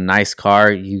somebody has a nice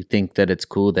car, you think that it's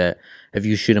cool that if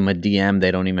you shoot them a DM,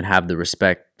 they don't even have the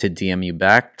respect to DM you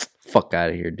back. Fuck out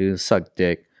of here, dude. Suck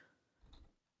dick.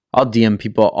 I'll DM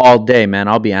people all day, man.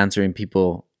 I'll be answering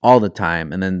people all the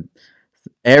time. And then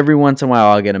every once in a while,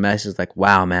 I'll get a message like,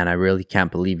 wow, man, I really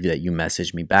can't believe that you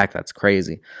messaged me back. That's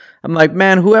crazy. I'm like,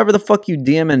 man, whoever the fuck you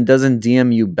DM and doesn't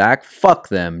DM you back, fuck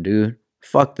them, dude.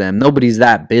 Fuck them. Nobody's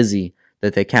that busy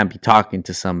that they can't be talking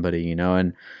to somebody, you know?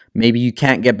 And maybe you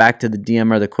can't get back to the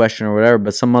DM or the question or whatever,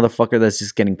 but some motherfucker that's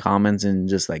just getting comments and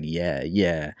just like,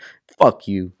 yeah, fuck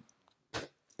you.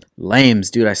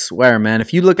 Lames, dude, I swear, man.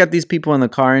 If you look at these people in the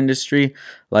car industry,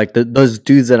 like those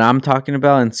dudes that I'm talking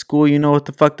about in school, you know what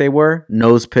the fuck they were?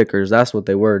 Nose pickers. That's what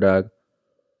they were, dog.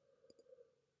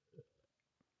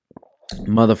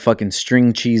 Motherfucking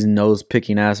string cheese nose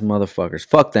picking ass motherfuckers.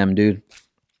 Fuck them, dude.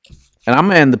 And I'm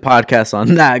going to end the podcast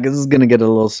on that because it's going to get a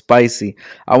little spicy.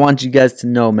 I want you guys to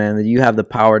know, man, that you have the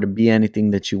power to be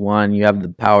anything that you want. You have the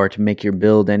power to make your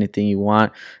build anything you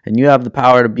want. And you have the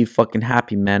power to be fucking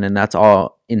happy, man. And that's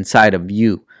all inside of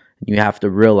you. You have to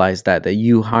realize that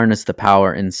you harness the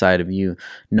power inside of you.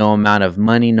 No amount of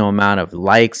money, no amount of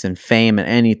likes and fame and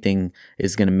anything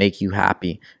is going to make you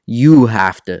happy. You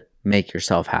have to make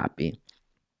yourself happy.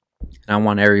 And I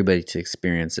want everybody to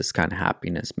experience this kind of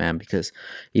happiness, man, because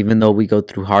even though we go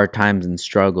through hard times and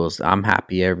struggles, I'm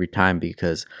happy every time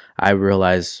because I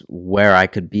realize where I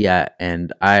could be at,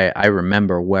 and I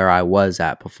remember where I was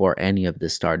at before any of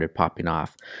this started popping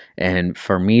off. And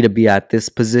for me to be at this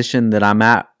position that I'm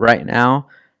at right now,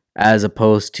 as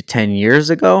opposed to 10 years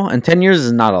ago, and 10 years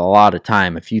is not a lot of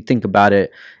time. If you think about it,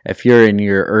 if you're in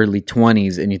your early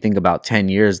 20s and you think about 10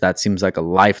 years, that seems like a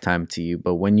lifetime to you.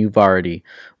 But when you're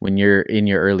in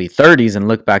your early 30s and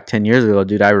look back 10 years ago,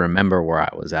 dude, I remember where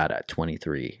I was at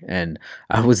 23, and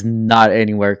I was not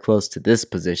anywhere close to this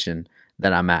position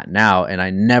that I'm at now, and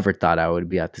I never thought I would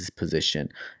be at this position.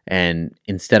 And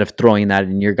instead of throwing that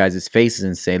in your guys' faces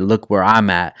and say, look where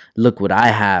I'm at, look what I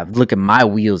have, look at my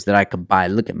wheels that I could buy,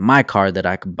 look at my car that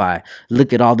I could buy,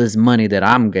 look at all this money that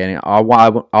I'm getting, all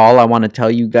I want to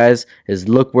tell you guys is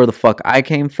look where the fuck I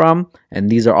came from, and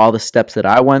these are all the steps that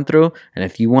I went through. And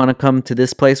if you want to come to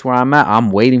this place where I'm at, I'm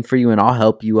waiting for you, and I'll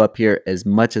help you up here as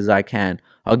much as I can.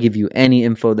 I'll give you any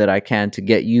info that I can to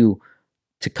get you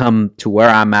to come to where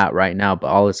I'm at right now, but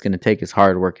all it's going to take is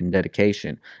hard work and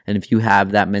dedication. And if you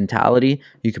have that mentality,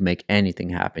 you can make anything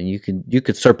happen. You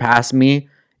could surpass me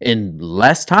in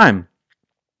less time.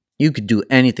 You could do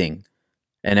anything.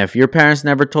 And if your parents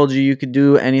never told you could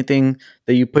do anything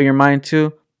that you put your mind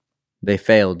to, they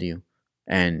failed you.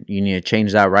 And you need to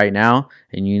change that right now.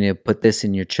 And you need to put this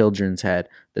in your children's head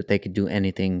that they could do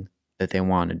anything that they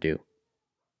want to do.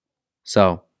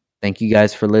 So, thank you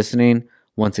guys for listening.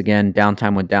 Once again,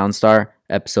 Downtime with Downstar,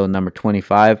 episode number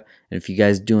 25. And if you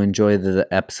guys do enjoy the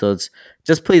episodes,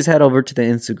 just please head over to the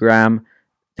Instagram,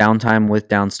 Downtime with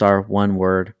Downstar, one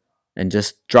word. And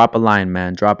just drop a line,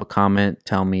 man. Drop a comment.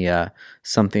 Tell me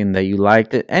something that you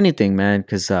liked. Anything, man.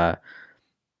 Because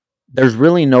there's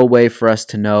really no way for us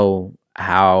to know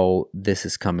how this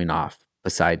is coming off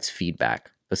besides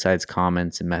feedback, besides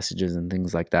comments and messages and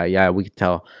things like that. Yeah, we could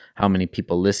tell how many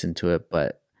people listen to it,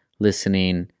 but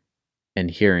listening and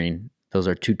hearing, those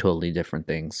are two totally different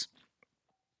things.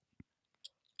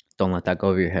 Don't let that go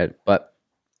over your head. But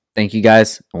thank you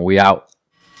guys, and we out.